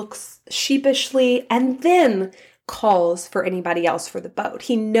sort of looks sheepishly and then calls for anybody else for the boat.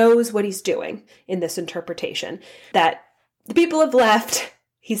 He knows what he's doing in this interpretation, that the people have left.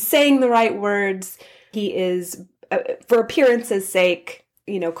 He's saying the right words. He is, for appearance's sake,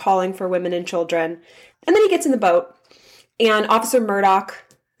 calling for women and children. And then he gets in the boat and Officer Murdoch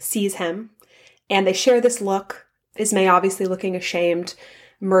sees him and they share this look. Ismay obviously looking ashamed.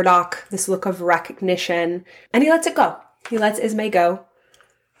 Murdoch, this look of recognition, and he lets it go. He lets Ismay go.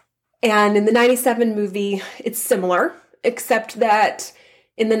 And in the 97 movie, it's similar, except that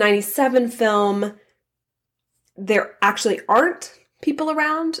in the 97 film, there actually aren't people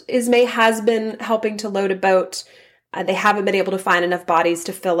around. Ismay has been helping to load a boat. They haven't been able to find enough bodies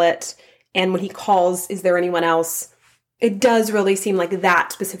to fill it. And when he calls, "Is there anyone else?" it does really seem like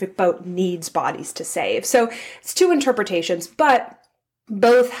that specific boat needs bodies to save. So it's two interpretations, but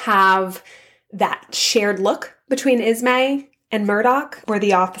both have that shared look between Ismay and Murdoch, where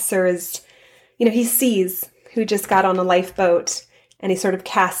the officer is, he sees who just got on a lifeboat and he sort of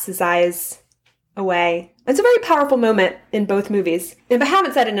casts his eyes away. It's a very powerful moment in both movies. If I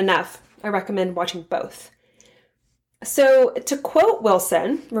haven't said it enough, I recommend watching both. So to quote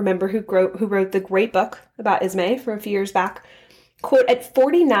Wilson, remember who wrote the great book about Ismay from a few years back, quote, "At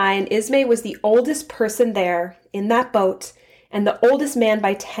 49, Ismay was the oldest person there in that boat and the oldest man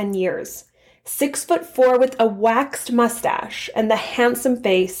by 10 years. 6'4" with a waxed mustache and the handsome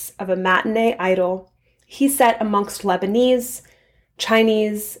face of a matinee idol. He sat amongst Lebanese,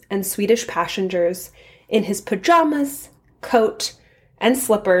 Chinese, and Swedish passengers in his pajamas, coat, and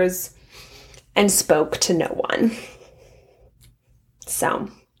slippers, and spoke to no one." So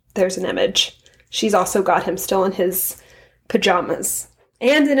there's an image. She's also got him still in his pajamas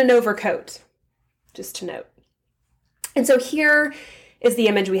and in an overcoat, just to note. And so here is the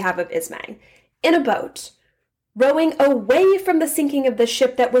image we have of Ismay in a boat, rowing away from the sinking of the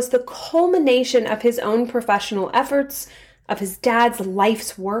ship that was the culmination of his own professional efforts, of his dad's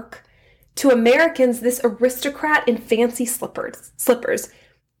life's work. To Americans, this aristocrat in fancy slippers,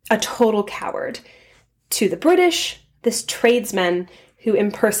 a total coward. To the British, this tradesman who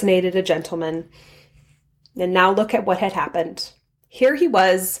impersonated a gentleman. And now look at what had happened. Here he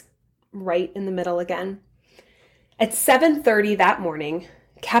was, right in the middle again. At 7:30 that morning,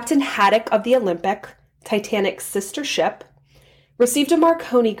 Captain Haddock of the Olympic, Titanic's sister ship, received a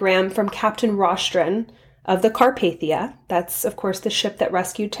Marconigram from Captain Rostron of the Carpathia, that's of course the ship that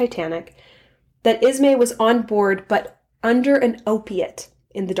rescued Titanic, that Ismay was on board but under an opiate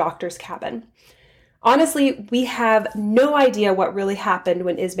in the doctor's cabin. Honestly, we have no idea what really happened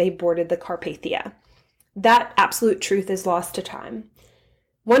when Ismay boarded the Carpathia. That absolute truth is lost to time.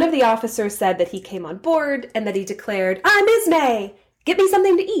 One of the officers said that he came on board and that he declared, "I'm Ismay! Get me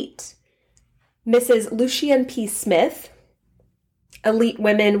something to eat." Mrs. Lucien P. Smith, elite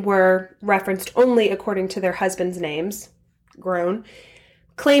women were referenced only according to their husbands' names, grown,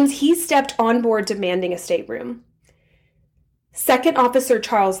 claims he stepped on board demanding a stateroom. Second Officer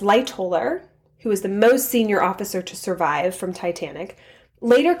Charles Lightoller, who was the most senior officer to survive from Titanic,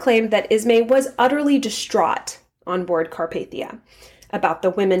 later claimed that Ismay was utterly distraught on board Carpathia about the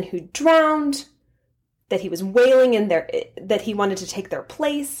women who drowned, that he was wailing that he wanted to take their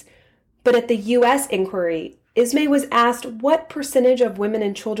place. But at the U.S. inquiry, Ismay was asked what percentage of women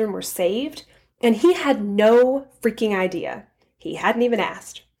and children were saved, and he had no freaking idea. He hadn't even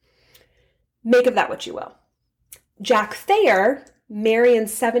asked. Make of that what you will. Jack Thayer,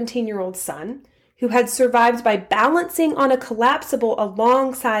 Marion's 17-year-old son, who had survived by balancing on a collapsible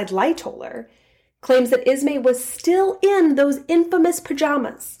alongside Lightoller, claims that Ismay was still in those infamous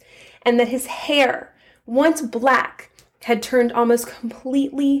pajamas, and that his hair, once black, had turned almost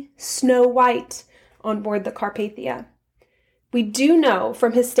completely snow white on board the Carpathia. We do know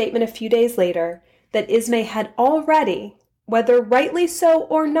from his statement a few days later that Ismay had already, whether rightly so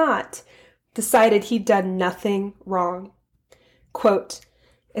or not, decided he'd done nothing wrong. Quote,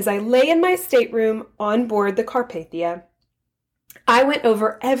 "As I lay in my stateroom on board the Carpathia, I went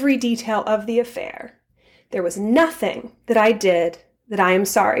over every detail of the affair. There was nothing that I did that I am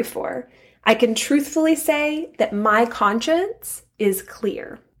sorry for. I can truthfully say that my conscience is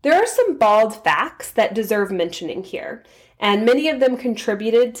clear." There are some bald facts that deserve mentioning here, and many of them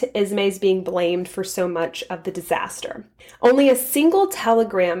contributed to Ismay's being blamed for so much of the disaster. Only a single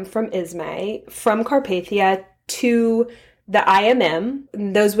telegram from Ismay from Carpathia to the IMM,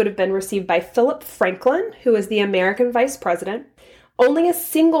 those would have been received by Philip Franklin, who was the American vice president. Only a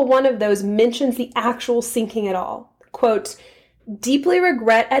single one of those mentions the actual sinking at all. Quote, "Deeply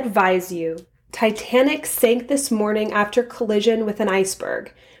regret advise you, Titanic sank this morning after collision with an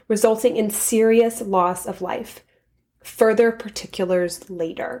iceberg, resulting in serious loss of life. Further particulars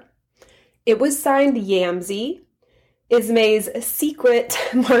later." It was signed Yamsey, Ismay's secret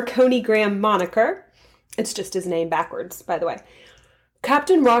Marconigram moniker. It's just his name backwards, by the way.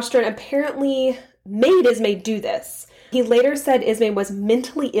 Captain Rostron apparently made Ismay do this. He later said Ismay was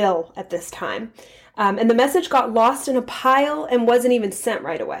mentally ill at this time, and the message got lost in a pile and wasn't even sent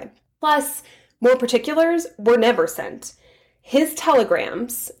right away. Plus, more particulars were never sent. His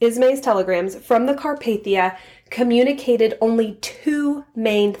telegrams, Ismay's telegrams from the Carpathia, communicated only two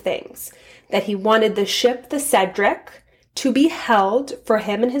main things: that he wanted the ship, the Cedric, to be held for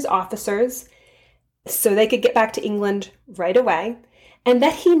him and his officers so they could get back to England right away, and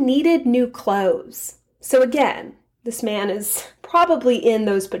that he needed new clothes. So again, this man is probably in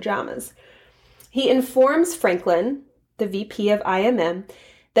those pajamas. He informs Franklin the VP of IMM,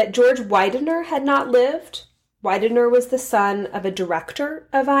 that George Widener had not lived. Widener was the son of a director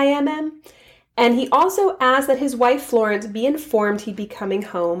of IMM. And he also asked that his wife Florence be informed he'd be coming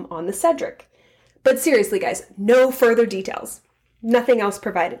home on the Cedric. But seriously, guys, no further details. Nothing else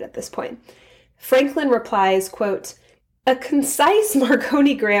provided at this point. Franklin replies, quote, "A concise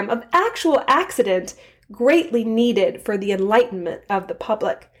Marconigram of actual accident greatly needed for the enlightenment of the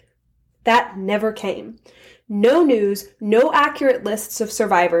public." That never came. No news, no accurate lists of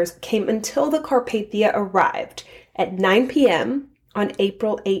survivors came until the Carpathia arrived at 9 p.m. on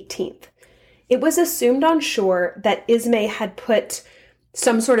April 18th. It was assumed on shore that Ismay had put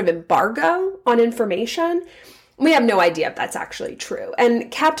some sort of embargo on information. We have no idea if that's actually true. And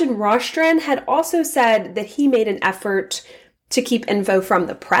Captain Rostron had also said that he made an effort to keep info from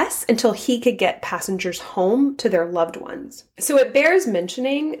the press until he could get passengers home to their loved ones. So it bears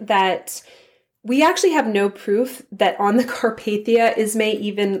mentioning that we actually have no proof that on the Carpathia, Ismay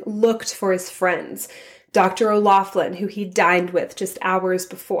even looked for his friends. Dr. O'Loughlin, who he dined with just hours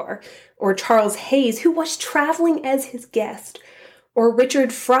before, or Charles Hayes, who was traveling as his guest, or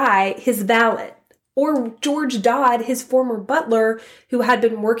Richard Fry, his valet, or George Dodd, his former butler, who had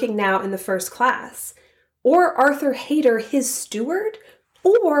been working now in the first class, or Arthur Hayter, his steward,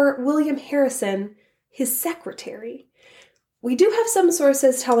 or William Harrison, his secretary. We do have some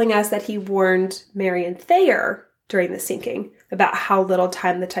sources telling us that he warned Marion Thayer during the sinking about how little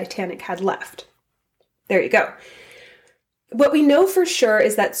time the Titanic had left. There you go. What we know for sure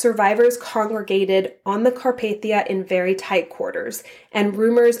is that survivors congregated on the Carpathia in very tight quarters, and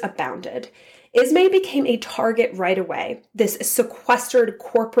rumors abounded. Ismay became a target right away, this sequestered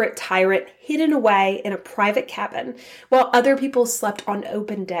corporate tyrant hidden away in a private cabin, while other people slept on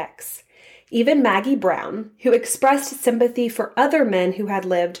open decks. Even Maggie Brown, who expressed sympathy for other men who had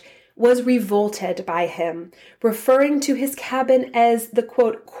lived, was revolted by him, referring to his cabin as the,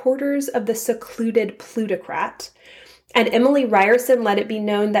 quote, quarters of the secluded plutocrat. And Emily Ryerson let it be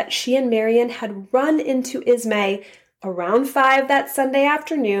known that she and Marion had run into Ismay around 5 that Sunday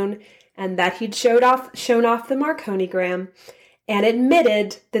afternoon, and that he'd shown off the Marconigram, and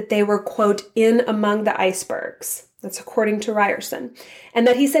admitted that they were, quote, in among the icebergs. That's according to Ryerson. And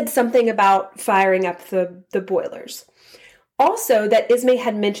that he said something about firing up the boilers. Also, that Ismay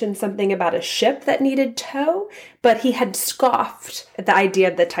had mentioned something about a ship that needed tow, but he had scoffed at the idea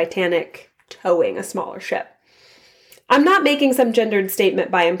of the Titanic towing a smaller ship. I'm not making some gendered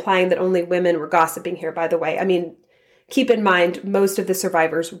statement by implying that only women were gossiping here, by the way. I mean, keep in mind, most of the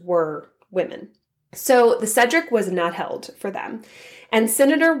survivors were women. So the Cedric was not held for them. And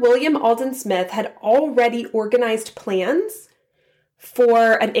Senator William Alden Smith had already organized plans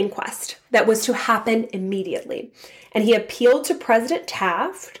for an inquest that was to happen immediately. And he appealed to President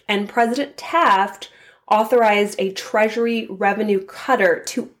Taft, and President Taft authorized a Treasury revenue cutter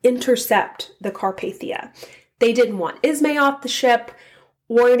to intercept the Carpathia. They didn't want Ismay off the ship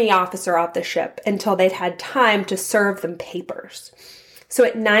or any officer off the ship until they'd had time to serve them papers. So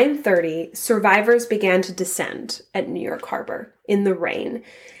at 9:30, survivors began to descend at New York Harbor in the rain.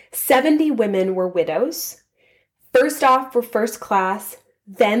 70 women were widows. First off were first class,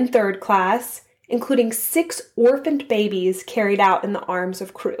 then third class, including 6 orphaned babies carried out in the arms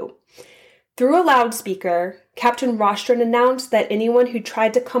of crew. Through a loudspeaker, Captain Rostron announced that anyone who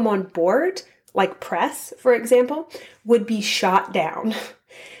tried to come on board, like press, for example, would be shot down.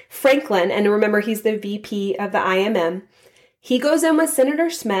 Franklin, and remember he's the VP of the IMM, he goes in with Senator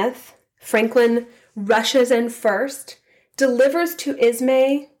Smith. Franklin rushes in first, delivers to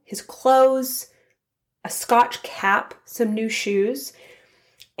Ismay his clothes, a Scotch cap, some new shoes,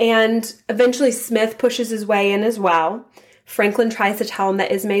 and eventually Smith pushes his way in as well. Franklin tries to tell him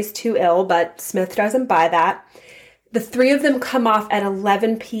that Ismay's too ill, but Smith doesn't buy that. The 3 of them come off at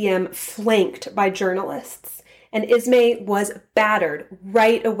 11 p.m. flanked by journalists. And Ismay was battered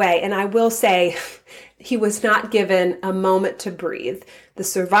right away. And I will say, he was not given a moment to breathe. The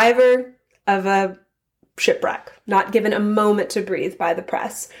survivor of a shipwreck, not given a moment to breathe by the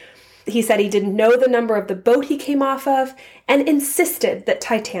press. He said he didn't know the number of the boat he came off of and insisted that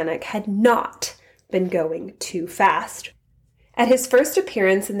Titanic had not been going too fast. At his first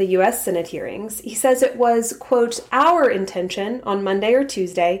appearance in the U.S. Senate hearings, he says it was, quote, our intention on Monday or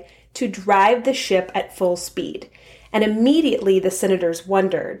Tuesday to drive the ship at full speed. And immediately the senators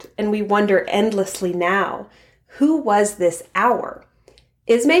wondered, and we wonder endlessly now, who was this our?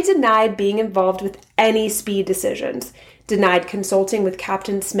 Ismay denied being involved with any speed decisions, denied consulting with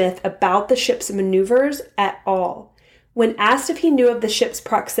Captain Smith about the ship's maneuvers at all. When asked if he knew of the ship's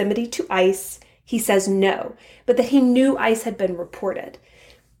proximity to ice, he says no, but that he knew ice had been reported.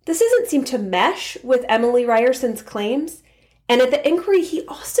 This doesn't seem to mesh with Emily Ryerson's claims. And at the inquiry, he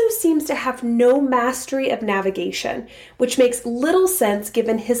also seems to have no mastery of navigation, which makes little sense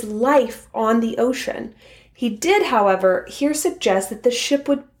given his life on the ocean. He did, however, here suggest that the ship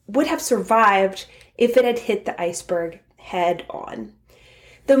would have survived if it had hit the iceberg head on.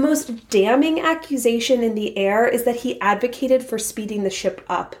 The most damning accusation in the air is that he advocated for speeding the ship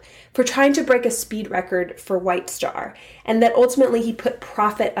up, for trying to break a speed record for White Star, and that ultimately he put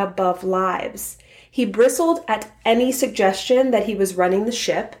profit above lives. He bristled at any suggestion that he was running the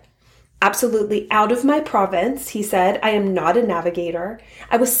ship. Absolutely out of my province, he said. I am not a navigator.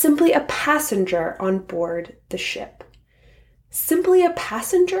 I was simply a passenger on board the ship. Simply a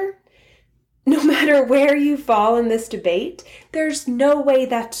passenger? No matter where you fall in this debate, there's no way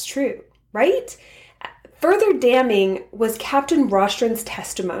that's true, right? Further damning was Captain Rostrand's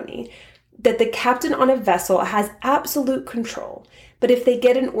testimony that the captain on a vessel has absolute control, but if they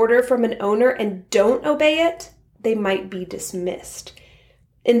get an order from an owner and don't obey it, they might be dismissed.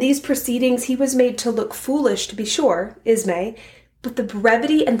 In these proceedings, he was made to look foolish, to be sure, Ismay, but the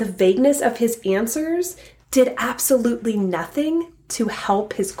brevity and the vagueness of his answers did absolutely nothing to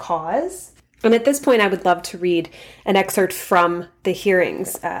help his cause. And at this point, I would love to read an excerpt from the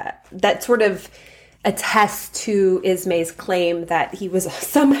hearings that sort of attests to Ismay's claim that he was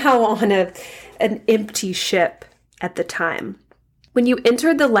somehow on an empty ship at the time. When you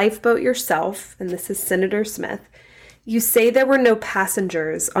entered the lifeboat yourself, and this is Senator Smith, you say there were no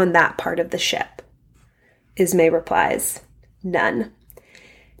passengers on that part of the ship. Ismay replies, none.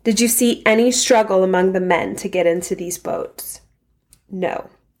 Did you see any struggle among the men to get into these boats?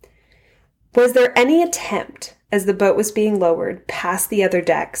 No. Was there any attempt, as the boat was being lowered past the other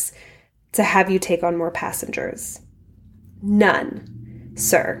decks, to have you take on more passengers? None,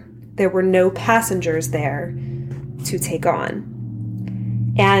 sir. There were no passengers there to take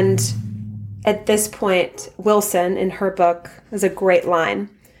on. And at this point, Wilson, in her book, has a great line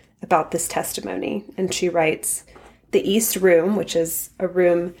about this testimony. And she writes, the East Room, which is a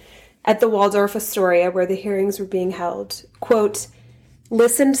room at the Waldorf Astoria where the hearings were being held, quote,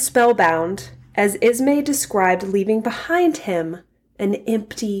 listened spellbound as Ismay described leaving behind him an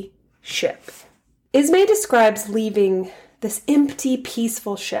empty ship. Ismay describes leaving this empty,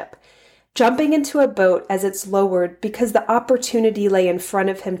 peaceful ship, jumping into a boat as it's lowered because the opportunity lay in front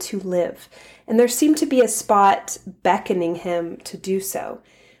of him to live, and there seemed to be a spot beckoning him to do so.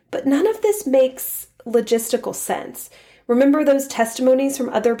 But none of this makes logistical sense. Remember those testimonies from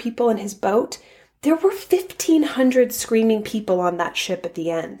other people in his boat? There were 1,500 screaming people on that ship at the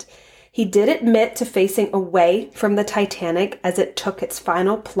end. He did admit to facing away from the Titanic as it took its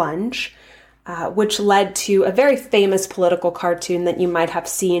final plunge, which led to a very famous political cartoon that you might have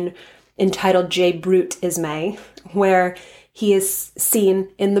seen entitled J. Brute Ismay, where he is seen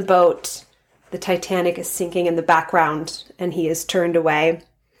in the boat, the Titanic is sinking in the background, and he is turned away.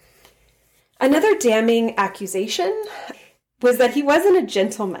 Another damning accusation was that he wasn't a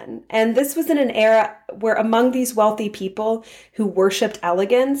gentleman. And this was in an era where among these wealthy people who worshipped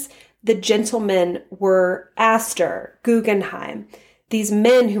elegance, the gentlemen were Astor, Guggenheim, these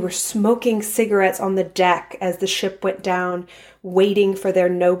men who were smoking cigarettes on the deck as the ship went down, waiting for their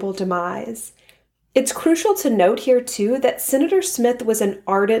noble demise. It's crucial to note here, too, that Senator Smith was an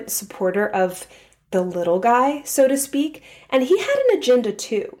ardent supporter of the little guy, so to speak, and he had an agenda,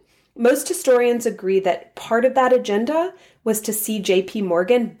 too. Most historians agree that part of that agenda was to see J.P.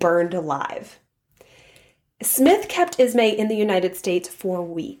 Morgan burned alive. Smith kept Ismay in the United States for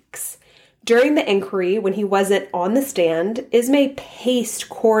weeks. During the inquiry, when he wasn't on the stand, Ismay paced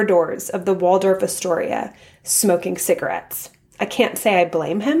corridors of the Waldorf Astoria, smoking cigarettes. I can't say I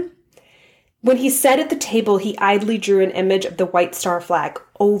blame him. When he sat at the table, he idly drew an image of the White Star flag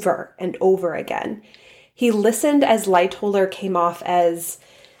over and over again. He listened as Lightoller came off as,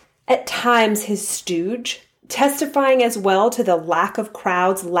 at times, his stooge, testifying as well to the lack of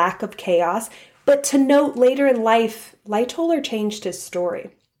crowds, lack of chaos, but to note later in life, Lightoller changed his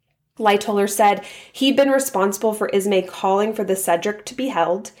story. Lightoller said he'd been responsible for Ismay calling for the Cedric to be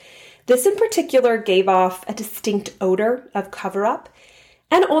held. This in particular gave off a distinct odor of cover-up,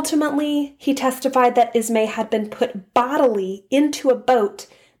 and ultimately he testified that Ismay had been put bodily into a boat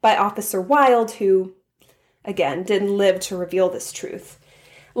by Officer Wild, who, again, didn't live to reveal this truth.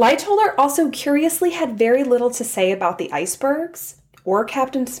 Lightoller also curiously had very little to say about the icebergs or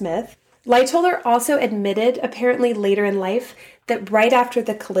Captain Smith. Lightoller also admitted, apparently later in life, that right after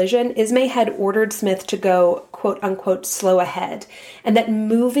the collision, Ismay had ordered Smith to go, quote-unquote, slow ahead, and that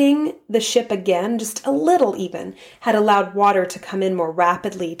moving the ship again, just a little even, had allowed water to come in more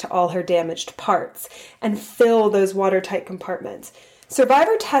rapidly to all her damaged parts and fill those watertight compartments.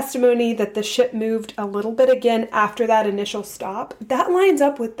 Survivor testimony that the ship moved a little bit again after that initial stop, that lines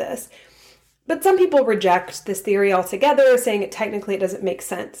up with this. But some people reject this theory altogether, saying technically it doesn't make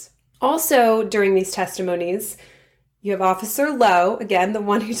sense. Also, during these testimonies, you have Officer Lowe, again, the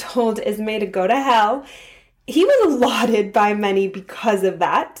one who told Ismay to go to hell. He was lauded by many because of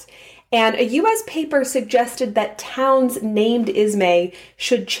that. And a U.S. paper suggested that towns named Ismay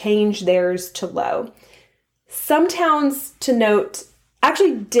should change theirs to Lowe. Some towns, to note,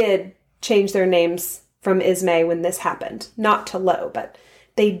 actually did change their names from Ismay when this happened. Not to Lowe, but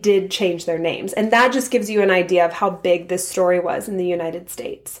they did change their names. And that just gives you an idea of how big this story was in the United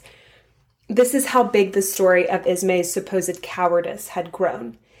States. This is how big the story of Ismay's supposed cowardice had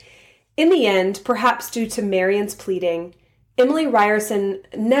grown. In the end, perhaps due to Marion's pleading, Emily Ryerson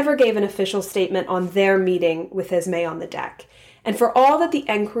never gave an official statement on their meeting with Ismay on the deck. And for all that the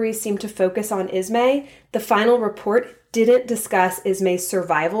inquiry seemed to focus on Ismay, the final report didn't discuss Ismay's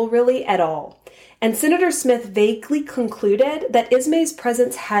survival really at all. And Senator Smith vaguely concluded that Ismay's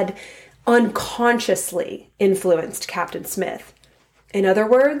presence had unconsciously influenced Captain Smith. In other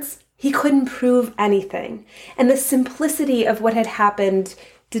words, he couldn't prove anything. And the simplicity of what had happened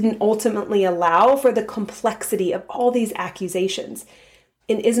didn't ultimately allow for the complexity of all these accusations.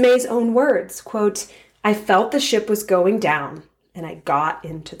 In Ismay's own words, quote, "I felt the ship was going down, and I got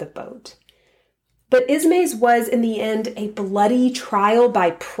into the boat." But Ismay's was, in the end, a bloody trial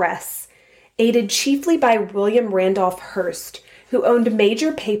by press, aided chiefly by William Randolph Hearst, who owned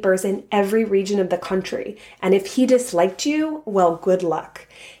major papers in every region of the country. And if he disliked you, well, good luck.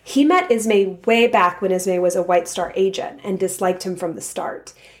 He met Ismay way back when Ismay was a White Star agent and disliked him from the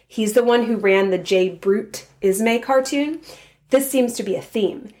start. He's the one who ran the J. Brute Ismay cartoon. This seems to be a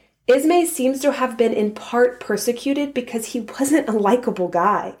theme. Ismay seems to have been in part persecuted because he wasn't a likable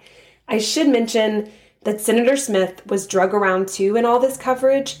guy. I should mention that Senator Smith was drug around too in all this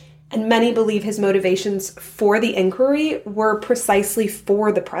coverage, and many believe his motivations for the inquiry were precisely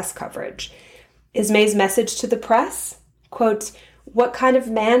for the press coverage. Ismay's message to the press, quote, "What kind of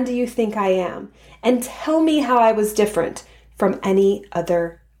man do you think I am? And tell me how I was different from any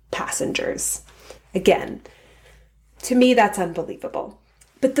other passengers." Again, to me, that's unbelievable.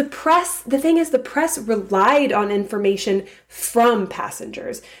 But the thing is, the press relied on information from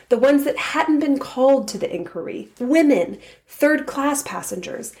passengers, the ones that hadn't been called to the inquiry, women, third-class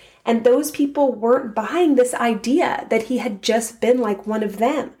passengers. And those people weren't buying this idea that he had just been like one of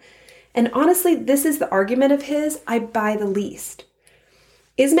them. And honestly, this is the argument of his I buy the least.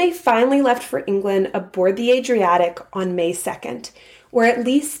 Ismay finally left for England aboard the Adriatic on May 2nd, where at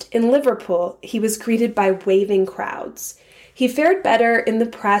least in Liverpool, he was greeted by waving crowds. He fared better in the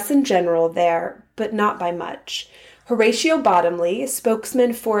press in general there, but not by much. Horatio Bottomley,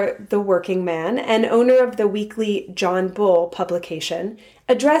 spokesman for The Working Man and owner of the weekly John Bull publication,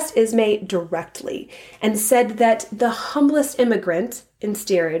 addressed Ismay directly and said that the humblest immigrant in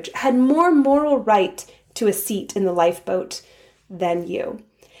steerage had more moral right to a seat in the lifeboat than you.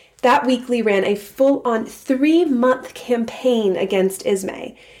 That weekly ran a full-on 3-month campaign against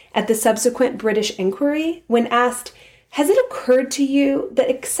Ismay. At the subsequent British inquiry, when asked, "Has it occurred to you that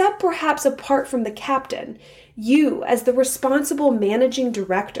except perhaps apart from the captain, you, as the responsible managing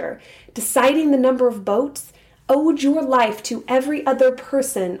director, deciding the number of boats, owed your life to every other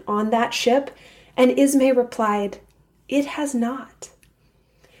person on that ship?" And Ismay replied, "It has not."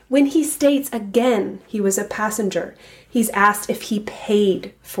 When he states again he was a passenger, he's asked if he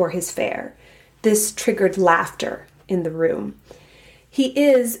paid for his fare. This triggered laughter in the room. He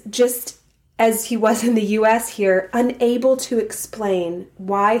is, just as he was in the U.S. here, unable to explain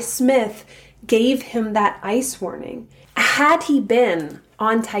why Smith gave him that ice warning. Had he been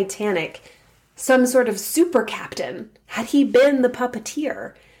on Titanic, some sort of super captain, had he been the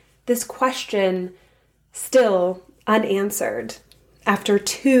puppeteer? This question still unanswered after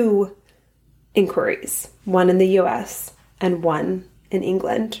 2 inquiries, one in the U.S. and one in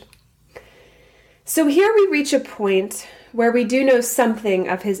England. So here we reach a point where we do know something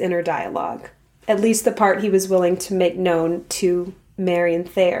of his inner dialogue, at least the part he was willing to make known to Marion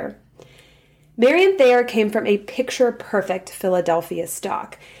Thayer. Marion Thayer came from a picture-perfect Philadelphia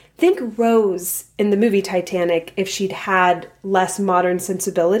stock. Think Rose in the movie Titanic if she'd had less modern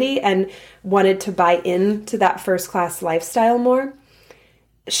sensibility and wanted to buy into that first-class lifestyle more.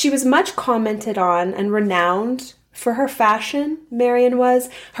 She was much commented on and renowned for her fashion, Marion was,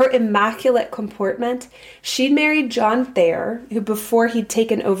 her immaculate comportment. She'd married John Thayer, who before he'd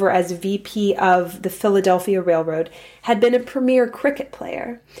taken over as VP of the Philadelphia Railroad, had been a premier cricket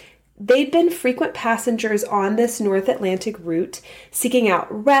player. They'd been frequent passengers on this North Atlantic route, seeking out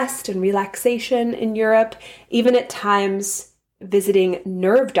rest and relaxation in Europe, even at times visiting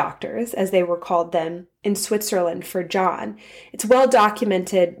nerve doctors, as they were called then, in Switzerland for John. It's well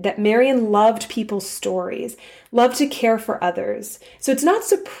documented that Marian loved people's stories, loved to care for others. So it's not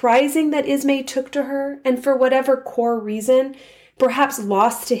surprising that Ismay took to her, and for whatever core reason, perhaps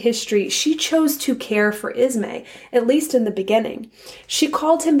lost to history, she chose to care for Ismay, at least in the beginning. She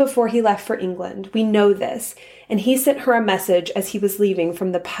called him before he left for England. We know this. And he sent her a message as he was leaving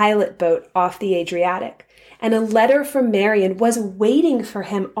from the pilot boat off the Adriatic. And a letter from Marian was waiting for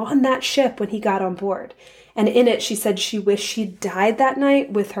him on that ship when he got on board. And in it, she said she wished she'd died that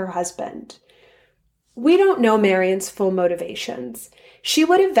night with her husband. We don't know Marian's full motivations. She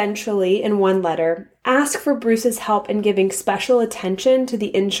would eventually, in one letter, ask for Bruce's help in giving special attention to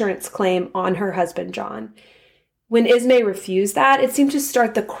the insurance claim on her husband, John. When Ismay refused that, it seemed to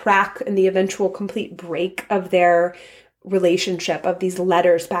start the crack and the eventual complete break of their relationship, of these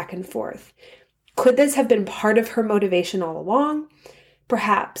letters back and forth. Could this have been part of her motivation all along?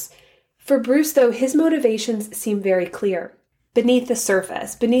 Perhaps. For Bruce, though, his motivations seem very clear. Beneath the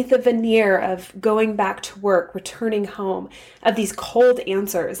surface, beneath the veneer of going back to work, returning home, of these cold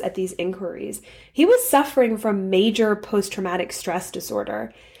answers at these inquiries, he was suffering from major post-traumatic stress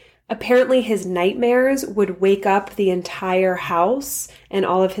disorder. Apparently, his nightmares would wake up the entire house and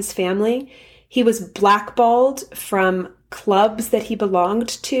all of his family. He was blackballed from clubs that he belonged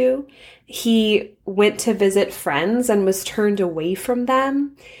to. He went to visit friends and was turned away from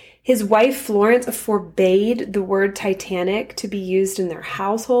them. His wife, Florence, forbade the word Titanic to be used in their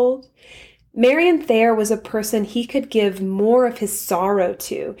household. Marian Thayer was a person he could give more of his sorrow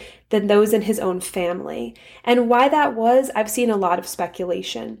to than those in his own family. And why that was, I've seen a lot of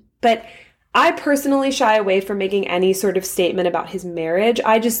speculation. But I personally shy away from making any sort of statement about his marriage.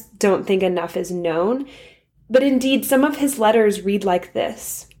 I just don't think enough is known. But indeed, some of his letters read like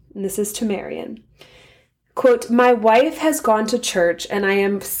this, and this is to Marian. Quote, "My wife has gone to church and I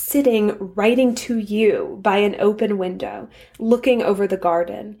am sitting writing to you by an open window, looking over the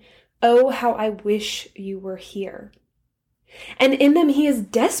garden. Oh, how I wish you were here." And in them, he is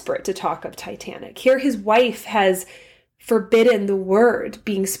desperate to talk of Titanic. Here, his wife has forbidden the word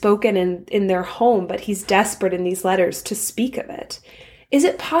being spoken in their home, but he's desperate in these letters to speak of it. Is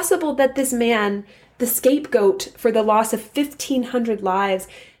it possible that this man, the scapegoat for the loss of 1,500 lives,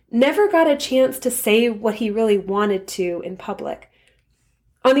 never got a chance to say what he really wanted to in public?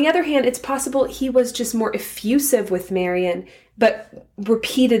 On the other hand, it's possible he was just more effusive with Marian, but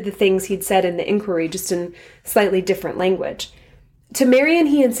repeated the things he'd said in the inquiry, just in slightly different language. To Marian,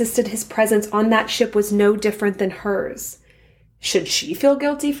 he insisted his presence on that ship was no different than hers. Should she feel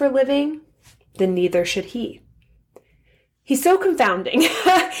guilty for living? Then neither should he. He's so confounding.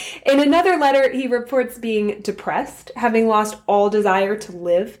 In another letter, he reports being depressed, having lost all desire to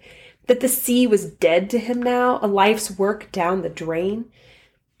live, that the sea was dead to him now, a life's work down the drain.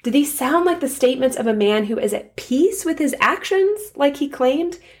 Do these sound like the statements of a man who is at peace with his actions, like he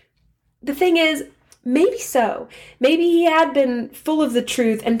claimed? The thing is, maybe so. Maybe he had been full of the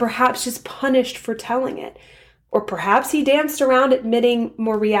truth and perhaps just punished for telling it. Or perhaps he danced around admitting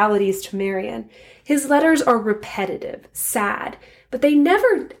more realities to Marian. His letters are repetitive, sad, but they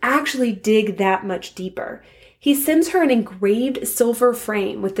never actually dig that much deeper. He sends her an engraved silver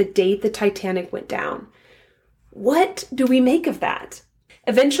frame with the date the Titanic went down. What do we make of that?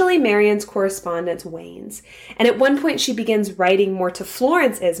 Eventually, Marian's correspondence wanes, and at one point she begins writing more to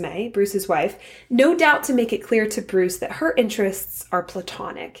Florence Ismay, Bruce's wife, no doubt to make it clear to Bruce that her interests are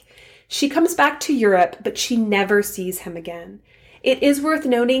platonic. She comes back to Europe, but she never sees him again. It is worth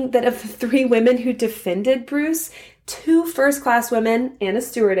noting that of the 3 women who defended Bruce, 2 first-class women and a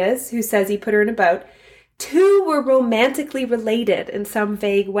stewardess who says he put her in a boat, 2 were romantically related in some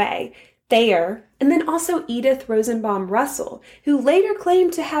vague way. Thayer, and then also Edith Rosenbaum Russell, who later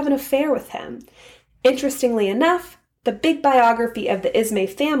claimed to have an affair with him. Interestingly enough, the big biography of the Ismay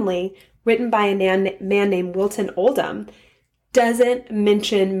family, written by a man named Wilton Oldham, doesn't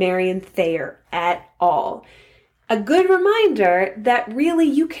mention Marian Thayer at all. A good reminder that really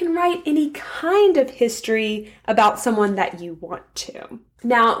you can write any kind of history about someone that you want to.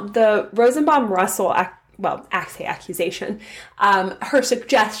 Now, the Rosenbaum Russell accusation, her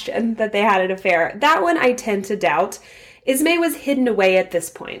suggestion that they had an affair, that one I tend to doubt. Ismay was hidden away at this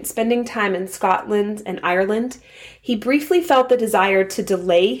point, spending time in Scotland and Ireland. He briefly felt the desire to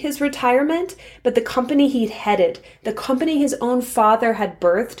delay his retirement, but the company he'd headed, the company his own father had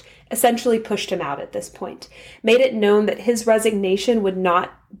birthed, essentially pushed him out at this point, made it known that his resignation would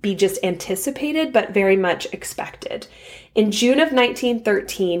not be just anticipated, but very much expected. In June of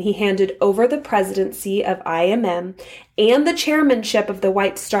 1913, he handed over the presidency of IMM and the chairmanship of the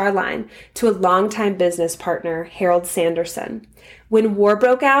White Star Line to a longtime business partner, Harold Sanderson. When war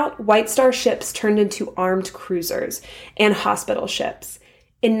broke out, White Star ships turned into armed cruisers and hospital ships.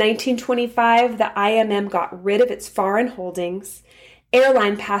 In 1925, the IMM got rid of its foreign holdings.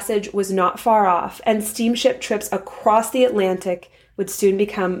 Airline passage was not far off, and steamship trips across the Atlantic would soon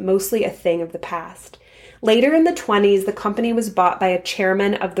become mostly a thing of the past. Later in the 20s, the company was bought by a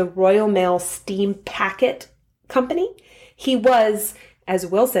chairman of the Royal Mail Steam Packet Company. He was, as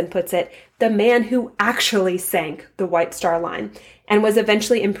Wilson puts it, the man who actually sank the White Star Line and was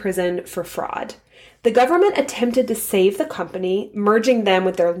eventually imprisoned for fraud. The government attempted to save the company, merging them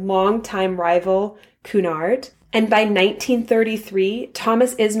with their longtime rival, Cunard. And by 1933,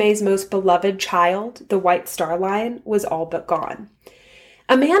 Thomas Ismay's most beloved child, the White Star Line, was all but gone.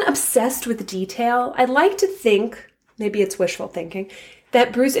 A man obsessed with detail, I'd like to think, maybe it's wishful thinking,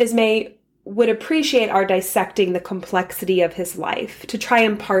 that Bruce Ismay would appreciate our dissecting the complexity of his life to try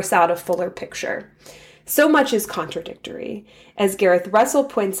and parse out a fuller picture. So much is contradictory. As Gareth Russell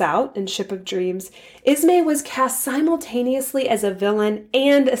points out in Ship of Dreams, Ismay was cast simultaneously as a villain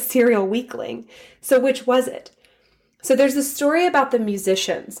and a serial weakling. So which was it? So there's a story about the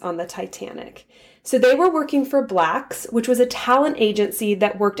musicians on the Titanic. So they were working for Blacks, which was a talent agency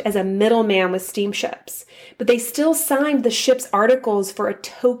that worked as a middleman with steamships. But they still signed the ship's articles for a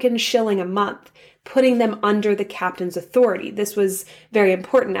token shilling a month, putting them under the captain's authority. This was very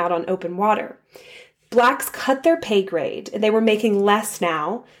important out on open water. Blacks cut their pay grade, and they were making less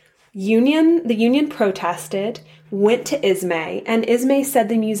now. The union protested, went to Ismay, and Ismay said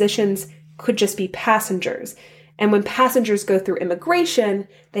the musicians could just be passengers. And when passengers go through immigration,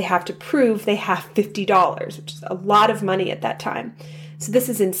 they have to prove they have $50, which is a lot of money at that time. So this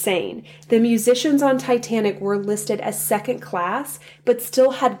is insane. The musicians on Titanic were listed as second class, but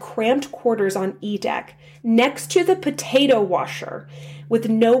still had cramped quarters on E deck, next to the potato washer, with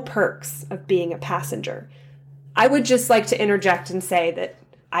no perks of being a passenger. I would just like to interject and say that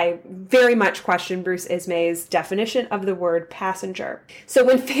I very much question Bruce Ismay's definition of the word passenger. So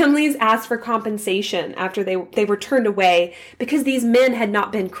when families asked for compensation after they were turned away because these men had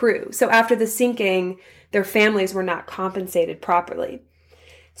not been crew. So after the sinking, their families were not compensated properly.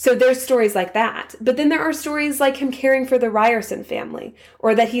 So there's stories like that. But then there are stories like him caring for the Ryerson family,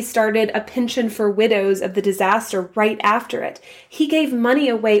 or that he started a pension for widows of the disaster right after it. He gave money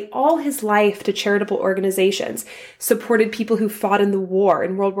away all his life to charitable organizations, supported people who fought in the war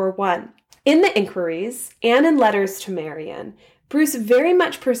in World War I. In the inquiries and in letters to Marion, Bruce very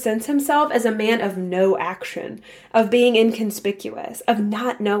much presents himself as a man of no action, of being inconspicuous, of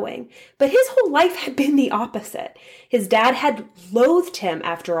not knowing. But his whole life had been the opposite. His dad had loathed him,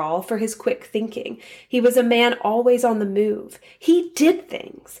 after all, for his quick thinking. He was a man always on the move. He did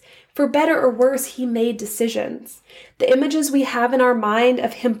things. For better or worse, he made decisions. The images we have in our mind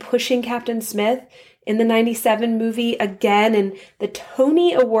of him pushing Captain Smith in the 97 movie, again in the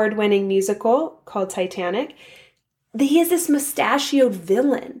Tony Award-winning musical called Titanic, he is this mustachioed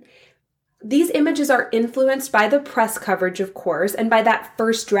villain. These images are influenced by the press coverage, of course, and by that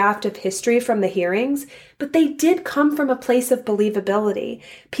first draft of history from the hearings, but they did come from a place of believability.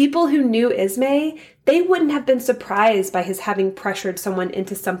 People who knew Ismay, they wouldn't have been surprised by his having pressured someone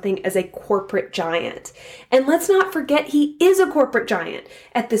into something as a corporate giant. And let's not forget, he is a corporate giant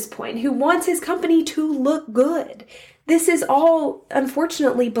at this point who wants his company to look good. This is all,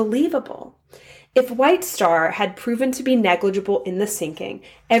 unfortunately, believable. If White Star had proven to be negligible in the sinking,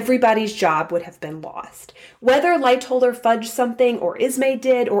 everybody's job would have been lost. Whether Lightoller fudged something, or Ismay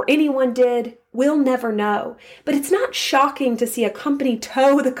did, or anyone did, we'll never know. But it's not shocking to see a company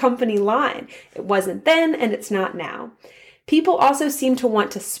toe the company line. It wasn't then, and it's not now. People also seem to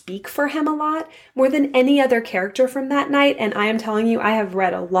want to speak for him a lot, more than any other character from that night, and I am telling you, I have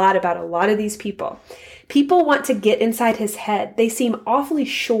read a lot about a lot of these people. People want to get inside his head. They seem awfully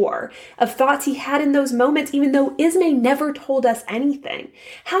sure of thoughts he had in those moments, even though Ismay never told us anything.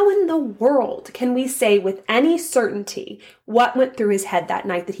 How in the world can we say with any certainty what went through his head that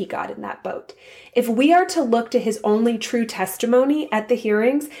night that he got in that boat? If we are to look to his only true testimony at the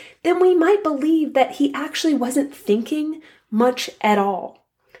hearings, then we might believe that he actually wasn't thinking much at all.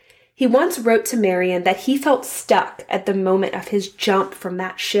 He once wrote to Marion that he felt stuck at the moment of his jump from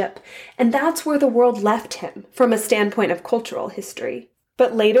that ship, and that's where the world left him from a standpoint of cultural history.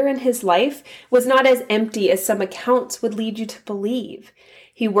 But later in his life was not as empty as some accounts would lead you to believe.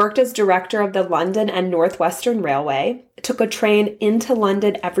 He worked as director of the London and Northwestern Railway, took a train into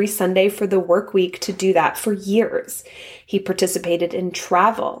London every Sunday for the work week to do that for years. He participated in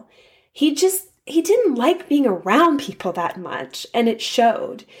travel. He didn't like being around people that much, and it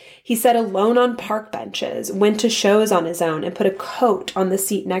showed. He sat alone on park benches, went to shows on his own, and put a coat on the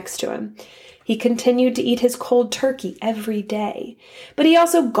seat next to him. He continued to eat his cold turkey every day. But he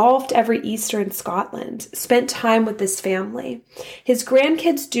also golfed every Easter in Scotland, spent time with his family. His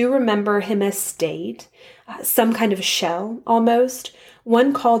grandkids do remember him as staid, some kind of shell almost.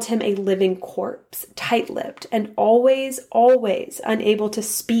 One called him a living corpse, tight-lipped, and always, always unable to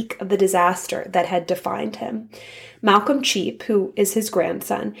speak of the disaster that had defined him. Malcolm Cheap, who is his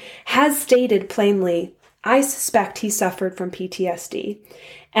grandson, has stated plainly, "I suspect he suffered from PTSD."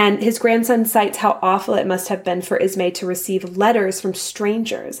 And his grandson cites how awful it must have been for Ismay to receive letters from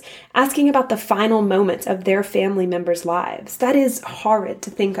strangers asking about the final moments of their family members' lives. That is horrid to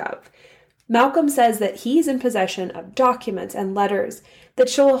think of. Malcolm says that he's in possession of documents and letters that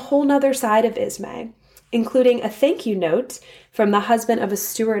show a whole nother side of Ismay, including a thank you note from the husband of a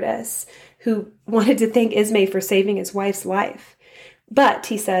stewardess who wanted to thank Ismay for saving his wife's life. But,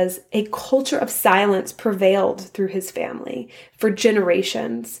 he says, a culture of silence prevailed through his family for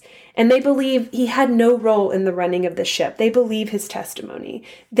generations, and they believe he had no role in the running of the ship. They believe his testimony.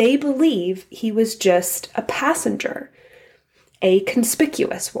 They believe he was just a passenger, a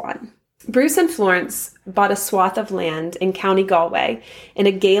conspicuous one. Bruce and Florence bought a swath of land in County Galway in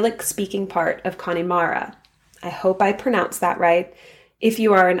a Gaelic-speaking part of Connemara. I hope I pronounced that right. If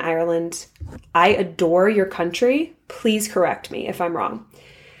you are in Ireland, I adore your country. Please correct me if I'm wrong.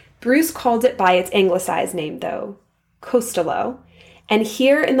 Bruce called it by its anglicized name, though, Costello. And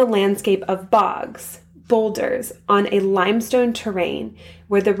here in the landscape of bogs, boulders, on a limestone terrain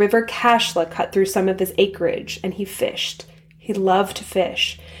where the river Cashla cut through some of his acreage, and he fished. He loved to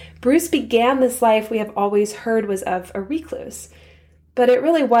fish. Bruce began this life we have always heard was of a recluse. But it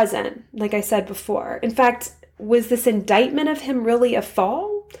really wasn't, like I said before. In fact, was this indictment of him really a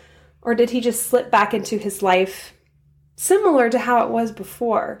fall? Or did he just slip back into his life similar to how it was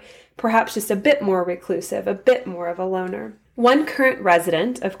before, perhaps just a bit more reclusive, a bit more of a loner? One current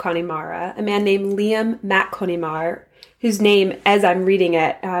resident of Connemara, a man named Liam MacConnemara, whose name, as I'm reading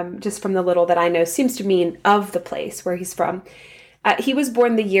it, just from the little that I know, seems to mean of the place where he's from. He was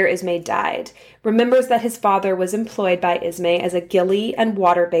born the year Ismay died, remembers that his father was employed by Ismay as a gillie and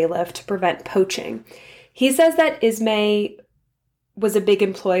water bailiff to prevent poaching. He says that Ismay was a big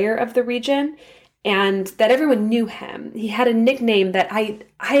employer of the region and that everyone knew him. He had a nickname that I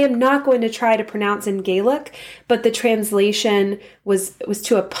am not going to try to pronounce in Gaelic, but the translation was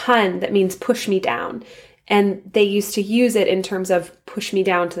to a pun that means push me down. And they used to use it in terms of push me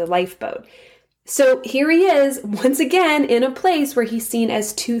down to the lifeboat. So here he is, once again, in a place where he's seen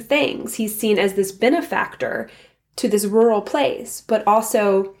as two things. He's seen as this benefactor to this rural place, but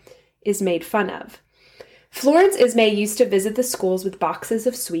also is made fun of. Florence Ismay used to visit the schools with boxes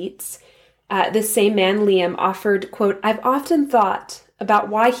of sweets. This same man, Liam, offered, quote, "I've often thought about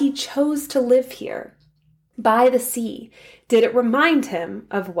why he chose to live here, by the sea. Did it remind him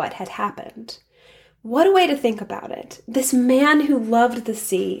of what had happened?" What a way to think about it. This man who loved the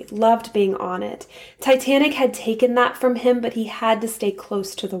sea, loved being on it. Titanic had taken that from him, but he had to stay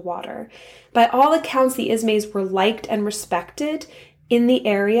close to the water. By all accounts, the Ismays were liked and respected in the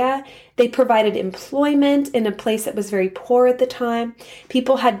area. They provided employment in a place that was very poor at the time.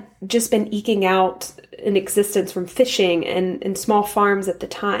 People had just been eking out an existence from fishing and small farms at the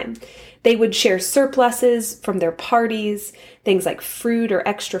time. They would share surpluses from their parties, things like fruit or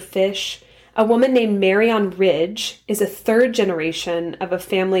extra fish. A woman named Marion Ridge is a third generation of a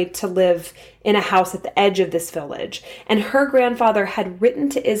family to live in a house at the edge of this village. And her grandfather had written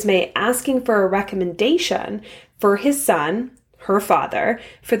to Ismay asking for a recommendation for his son, her father,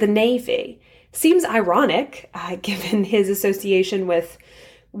 for the Navy. Seems ironic, given his association with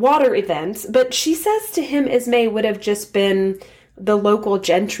water events, but she says to him Ismay would have just been the local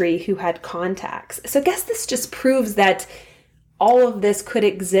gentry who had contacts. So I guess this just proves that all of this could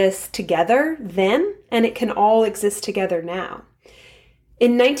exist together then, and it can all exist together now.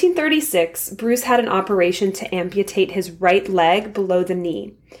 In 1936, Bruce had an operation to amputate his right leg below the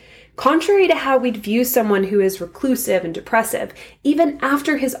knee. Contrary to how we'd view someone who is reclusive and depressive, even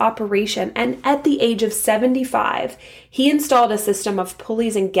after his operation and at the age of 75, he installed a system of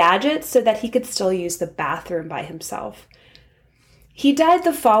pulleys and gadgets so that he could still use the bathroom by himself. He died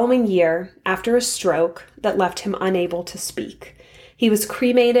the following year after a stroke that left him unable to speak. He was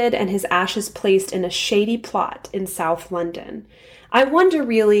cremated and his ashes placed in a shady plot in South London. I wonder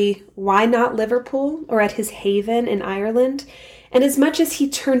really, why not Liverpool or at his haven in Ireland? And as much as he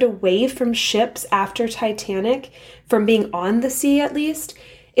turned away from ships after Titanic, from being on the sea at least,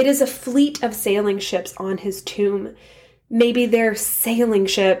 it is a fleet of sailing ships on his tomb. Maybe they're sailing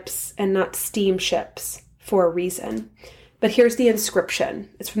ships and not steamships for a reason. But here's the inscription.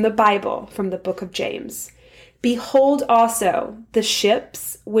 It's from the Bible, from the book of James. Behold also the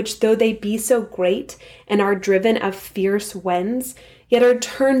ships, which though they be so great and are driven of fierce winds, yet are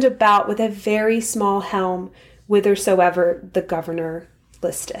turned about with a very small helm, whithersoever the governor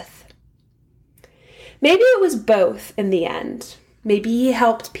listeth. Maybe it was both in the end. Maybe he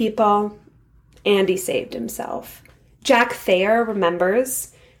helped people and he saved himself. Jack Thayer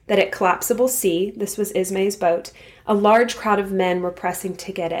remembers that at Collapsible Sea, this was Ismay's boat, a large crowd of men were pressing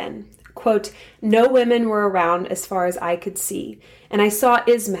to get in. Quote, no women were around as far as I could see, and I saw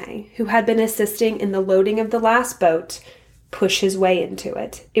Ismay, who had been assisting in the loading of the last boat, push his way into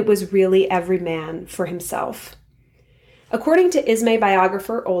it. It was really every man for himself. According to Ismay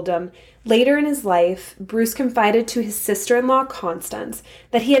biographer Oldham, later in his life, Bruce confided to his sister-in-law Constance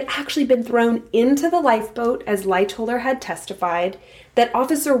that he had actually been thrown into the lifeboat as Lightoller had testified, that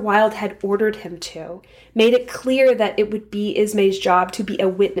Officer Wilde had ordered him to, made it clear that it would be Ismay's job to be a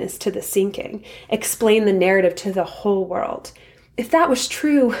witness to the sinking, explain the narrative to the whole world. If that was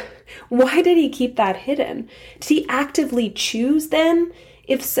true, why did he keep that hidden? Did he actively choose then,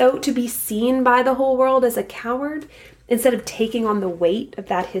 if so, to be seen by the whole world as a coward, instead of taking on the weight of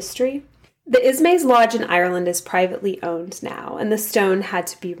that history? The Ismay's Lodge in Ireland is privately owned now, and the stone had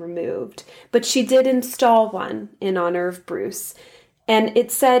to be removed, but she did install one in honor of Bruce. And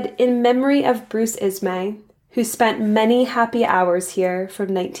it said, in memory of Bruce Ismay, who spent many happy hours here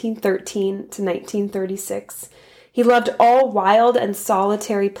from 1913 to 1936. He loved all wild and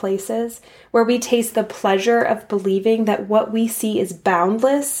solitary places where we taste the pleasure of believing that what we see is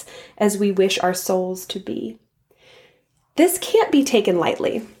boundless as we wish our souls to be. This can't be taken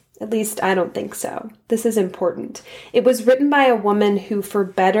lightly. At least, I don't think so. This is important. It was written by a woman who, for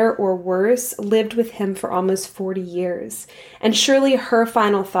better or worse, lived with him for almost 40 years. And surely her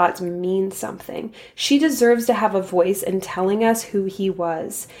final thoughts mean something. She deserves to have a voice in telling us who he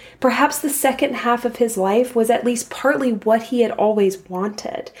was. Perhaps the second half of his life was at least partly what he had always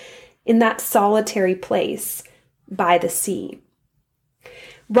wanted, in that solitary place by the sea.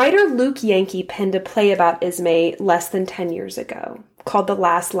 Writer Luke Yankee penned a play about Ismay less than 10 years ago, called The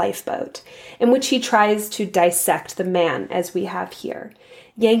Last Lifeboat, in which he tries to dissect the man as we have here.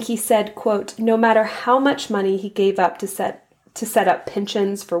 Yankee said, quote, no matter how much money he gave up to set up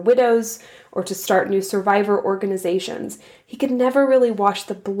pensions for widows or to start new survivor organizations, he could never really wash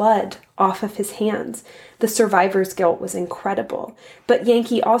the blood off of his hands. The survivor's guilt was incredible. But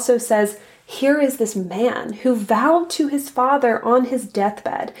Yankee also says, here is this man who vowed to his father on his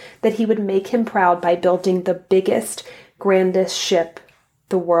deathbed that he would make him proud by building the biggest, grandest ship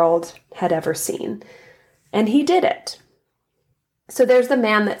the world had ever seen. And he did it. So there's the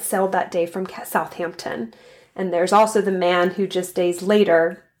man that sailed that day from Southampton. And there's also the man who just days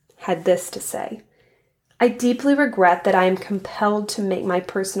later had this to say. I deeply regret that I am compelled to make my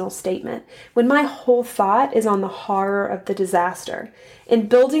personal statement when my whole thought is on the horror of the disaster. In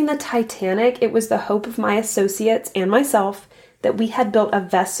building the Titanic, it was the hope of my associates and myself that we had built a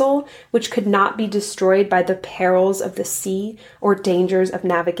vessel which could not be destroyed by the perils of the sea or dangers of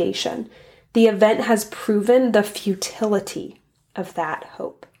navigation. The event has proven the futility of that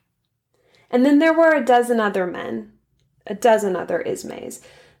hope. And then there were a dozen other men, a dozen other Ismays.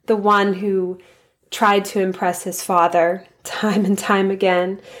 The one who tried to impress his father time and time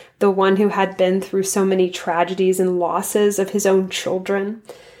again, the one who had been through so many tragedies and losses of his own children.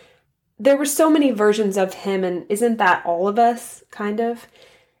 There were so many versions of him, and isn't that all of us, kind of?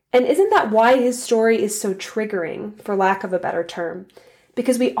 And isn't that why his story is so triggering, for lack of a better term?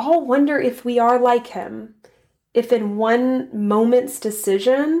 Because we all wonder if we are like him, if in one moment's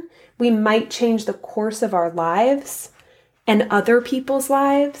decision, we might change the course of our lives and other people's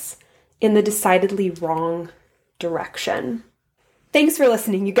lives in the decidedly wrong direction. Thanks for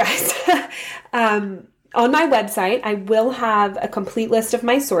listening, you guys. On my website, I will have a complete list of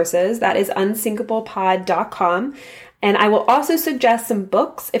my sources. That is unsinkablepod.com. And I will also suggest some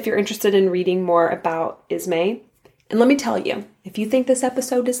books if you're interested in reading more about Ismay. And let me tell you, if you think this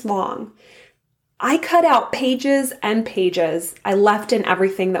episode is long, I cut out pages and pages. I left in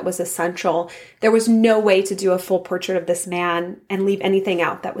everything that was essential. There was no way to do a full portrait of this man and leave anything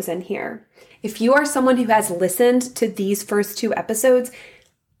out that was in here. If you are someone who has listened to these first 2 episodes,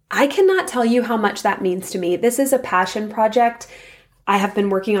 I cannot tell you how much that means to me. This is a passion project. I have been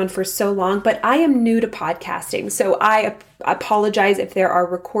working on for so long, but I am new to podcasting. So I apologize if there are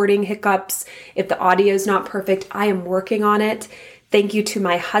recording hiccups, if the audio is not perfect. I am working on it. Thank you to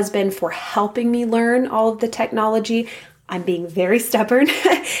my husband for helping me learn all of the technology. I'm being very stubborn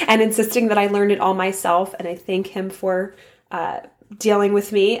and insisting that I learn it all myself. And I thank him for dealing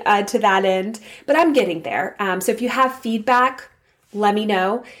with me to that end. But I'm getting there. So if you have feedback, let me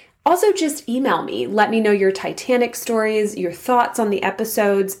know. Also, just email me. Let me know your Titanic stories, your thoughts on the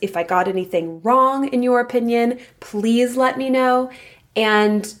episodes. If I got anything wrong in your opinion, please let me know.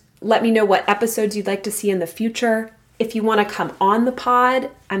 And let me know what episodes you'd like to see in the future. If you want to come on the pod,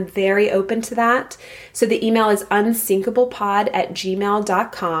 I'm very open to that. So the email is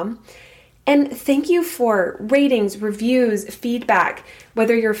unsinkablepod@gmail.com. And thank you for ratings, reviews, feedback,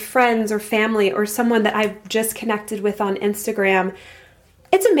 whether you're friends or family or someone that I've just connected with on Instagram.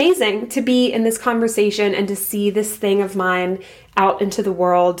 It's amazing to be in this conversation and to see this thing of mine out into the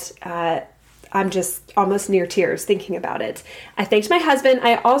world. I'm just almost near tears thinking about it. I thanked my husband.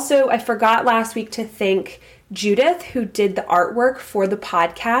 I forgot last week to thank Judith, who did the artwork for the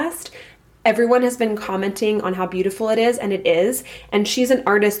podcast. Everyone has been commenting on how beautiful it is, and it is. And she's an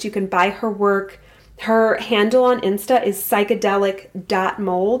artist. You can buy her work. Her handle on Insta is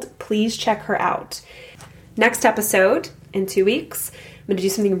psychedelic.mold. Please check her out. Next episode in 2 weeks, I'm going to do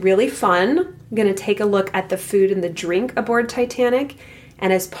something really fun. I'm going to take a look at the food and the drink aboard Titanic.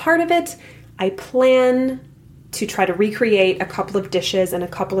 And as part of it, I plan to try to recreate a couple of dishes and a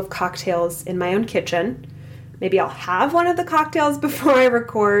couple of cocktails in my own kitchen. Maybe I'll have one of the cocktails before I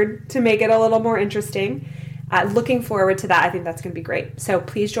record to make it a little more interesting. Looking forward to that. I think that's going to be great. So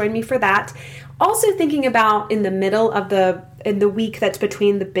please join me for that. Also thinking about in the middle of the week that's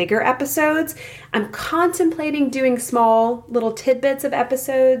between the bigger episodes, I'm contemplating doing small little tidbits of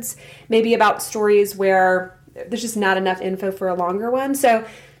episodes, maybe about stories where there's just not enough info for a longer one. So,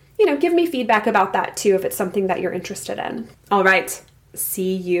 give me feedback about that too if it's something that you're interested in. All right.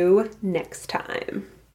 See you next time.